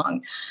so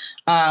long,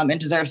 and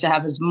deserves to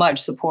have as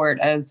much support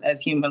as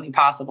humanly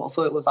possible.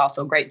 So it was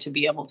also great to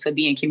be able to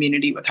be in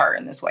community with her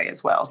in this way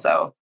as well.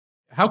 So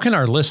How can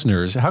our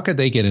listeners, how could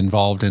they get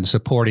involved in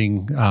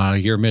supporting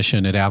your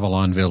mission at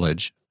Avalon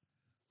Village?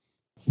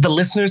 The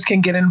listeners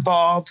can get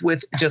involved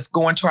with just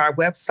going to our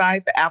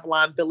website,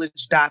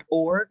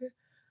 theavalonvillage.org.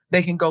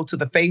 They can go to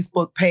the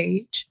Facebook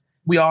page.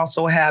 We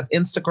also have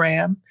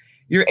Instagram.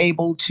 You're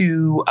able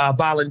to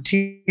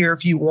volunteer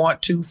if you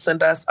want to.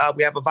 Send us,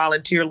 we have a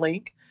volunteer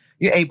link.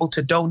 You're able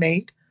to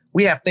donate.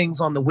 We have things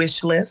on the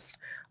wish list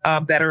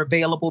that are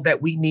available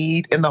that we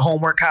need in the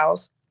homework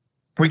house.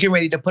 We're getting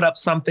ready to put up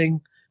something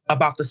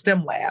about the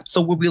STEM lab.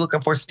 So we'll be looking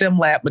for STEM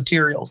lab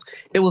materials.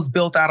 It was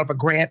built out of a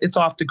grant. It's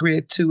off the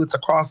grid too. It's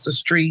across the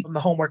street from the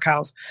homework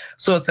house.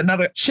 So it's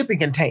another shipping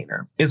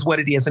container is what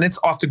it is. And it's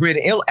off the grid.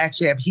 It'll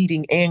actually have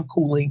heating and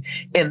cooling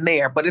in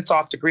there, but it's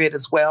off the grid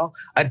as well.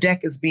 A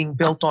deck is being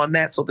built on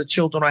that so the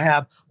children will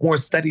have more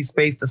study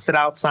space to sit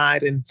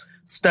outside and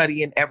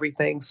study and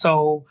everything.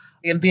 So,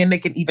 and then they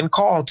can even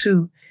call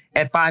too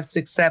at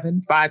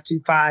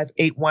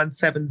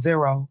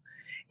 567-525-8170.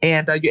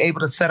 And you're able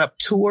to set up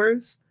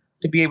tours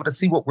to be able to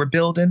see what we're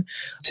building,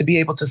 to be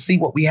able to see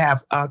what we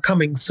have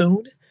coming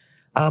soon.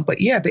 But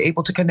yeah, they're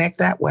able to connect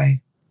that way.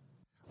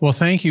 Well,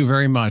 thank you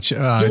very much. You're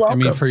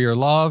welcome. For your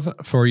love,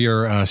 for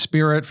your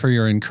spirit, for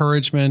your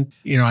encouragement.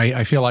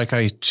 I feel like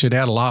I should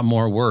add a lot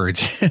more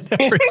words and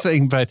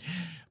everything, but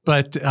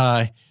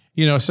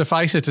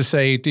suffice it to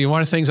say,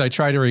 one of the things I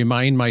try to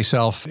remind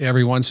myself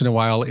every once in a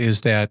while is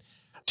that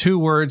two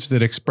words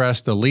that express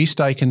the least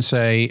I can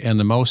say and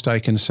the most I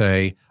can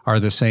say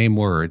are the same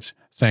words.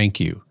 Thank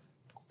you.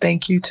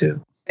 Thank you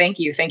too. thank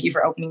you. Thank you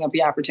for opening up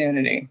the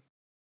opportunity.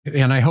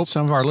 And I hope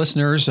some of our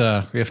listeners,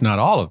 if not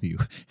all of you,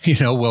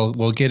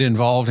 will get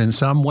involved in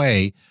some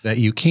way that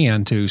you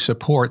can to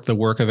support the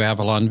work of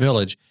Avalon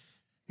Village.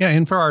 Yeah,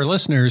 and for our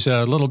listeners,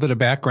 a little bit of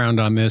background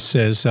on this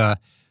is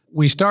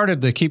we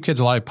started the Keep Kids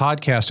Alive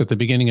podcast at the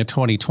beginning of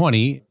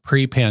 2020,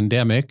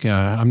 pre-pandemic.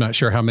 I'm not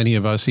sure how many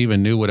of us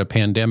even knew what a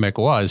pandemic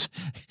was,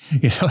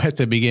 at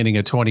the beginning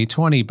of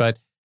 2020, but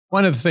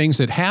one of the things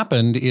that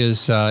happened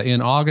is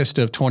in August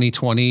of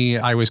 2020,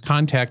 I was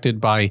contacted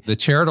by the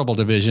charitable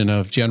division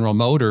of General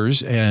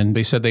Motors, and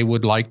they said they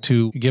would like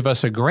to give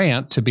us a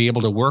grant to be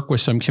able to work with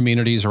some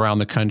communities around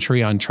the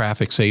country on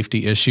traffic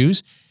safety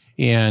issues.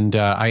 And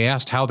I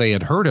asked how they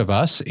had heard of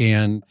us,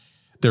 and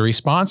the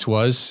response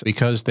was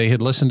because they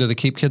had listened to the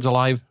Keep Kids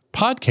Alive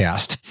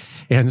podcast.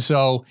 And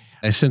so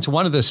since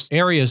one of the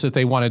areas that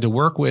they wanted to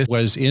work with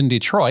was in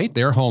Detroit,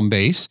 their home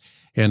base,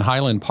 and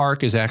Highland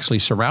Park is actually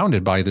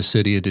surrounded by the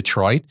city of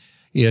Detroit,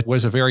 it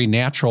was a very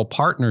natural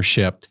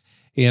partnership.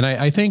 And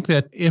I think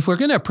that if we're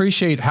going to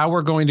appreciate how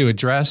we're going to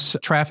address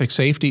traffic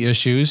safety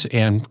issues,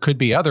 and could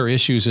be other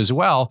issues as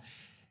well,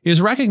 is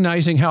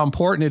recognizing how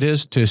important it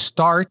is to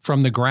start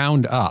from the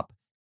ground up.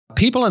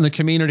 People in the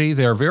community,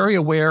 they're very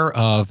aware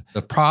of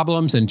the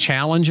problems and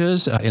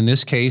challenges, in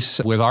this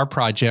case with our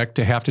project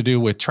to have to do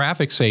with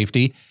traffic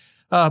safety,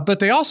 but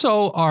they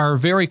also are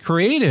very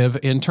creative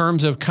in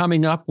terms of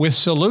coming up with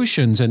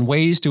solutions and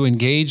ways to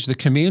engage the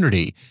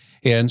community.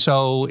 And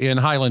so in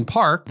Highland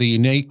Park, the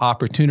unique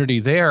opportunity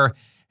there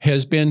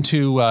has been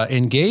to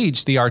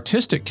engage the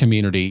artistic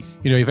community.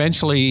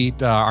 Eventually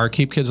our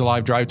Keep Kids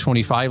Alive Drive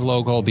 25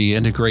 logo will be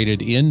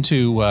integrated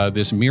into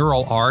this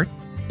mural art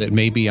that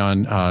may be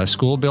on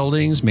school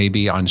buildings,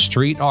 maybe on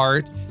street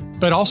art,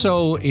 but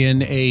also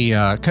in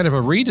a kind of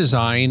a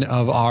redesign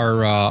of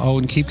our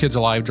own Keep Kids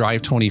Alive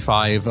Drive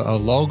 25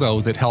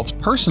 logo that helps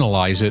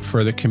personalize it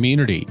for the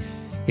community.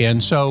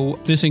 And so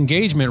this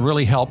engagement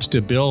really helps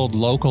to build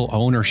local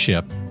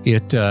ownership.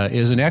 It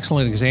is an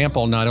excellent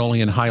example, not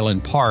only in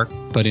Highland Park,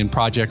 but in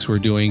projects we're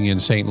doing in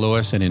St.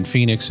 Louis and in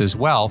Phoenix as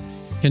well,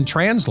 can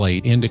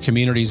translate into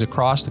communities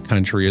across the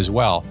country as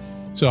well.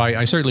 So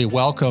I certainly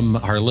welcome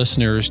our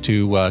listeners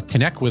to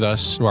connect with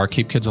us through our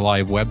Keep Kids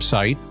Alive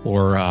website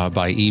or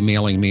by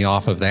emailing me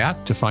off of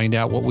that to find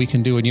out what we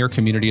can do in your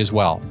community as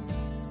well.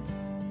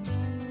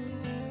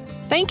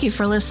 Thank you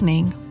for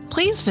listening.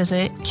 Please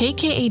visit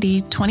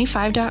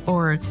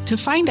kkad25.org to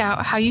find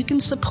out how you can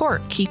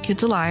support Keep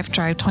Kids Alive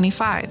Drive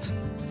 25.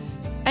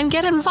 And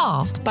get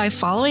involved by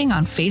following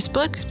on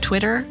Facebook,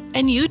 Twitter,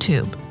 and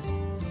YouTube.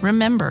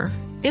 Remember,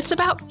 it's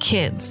about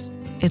kids.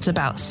 It's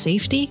about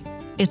safety.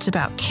 It's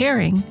about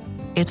caring.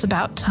 It's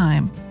about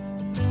time.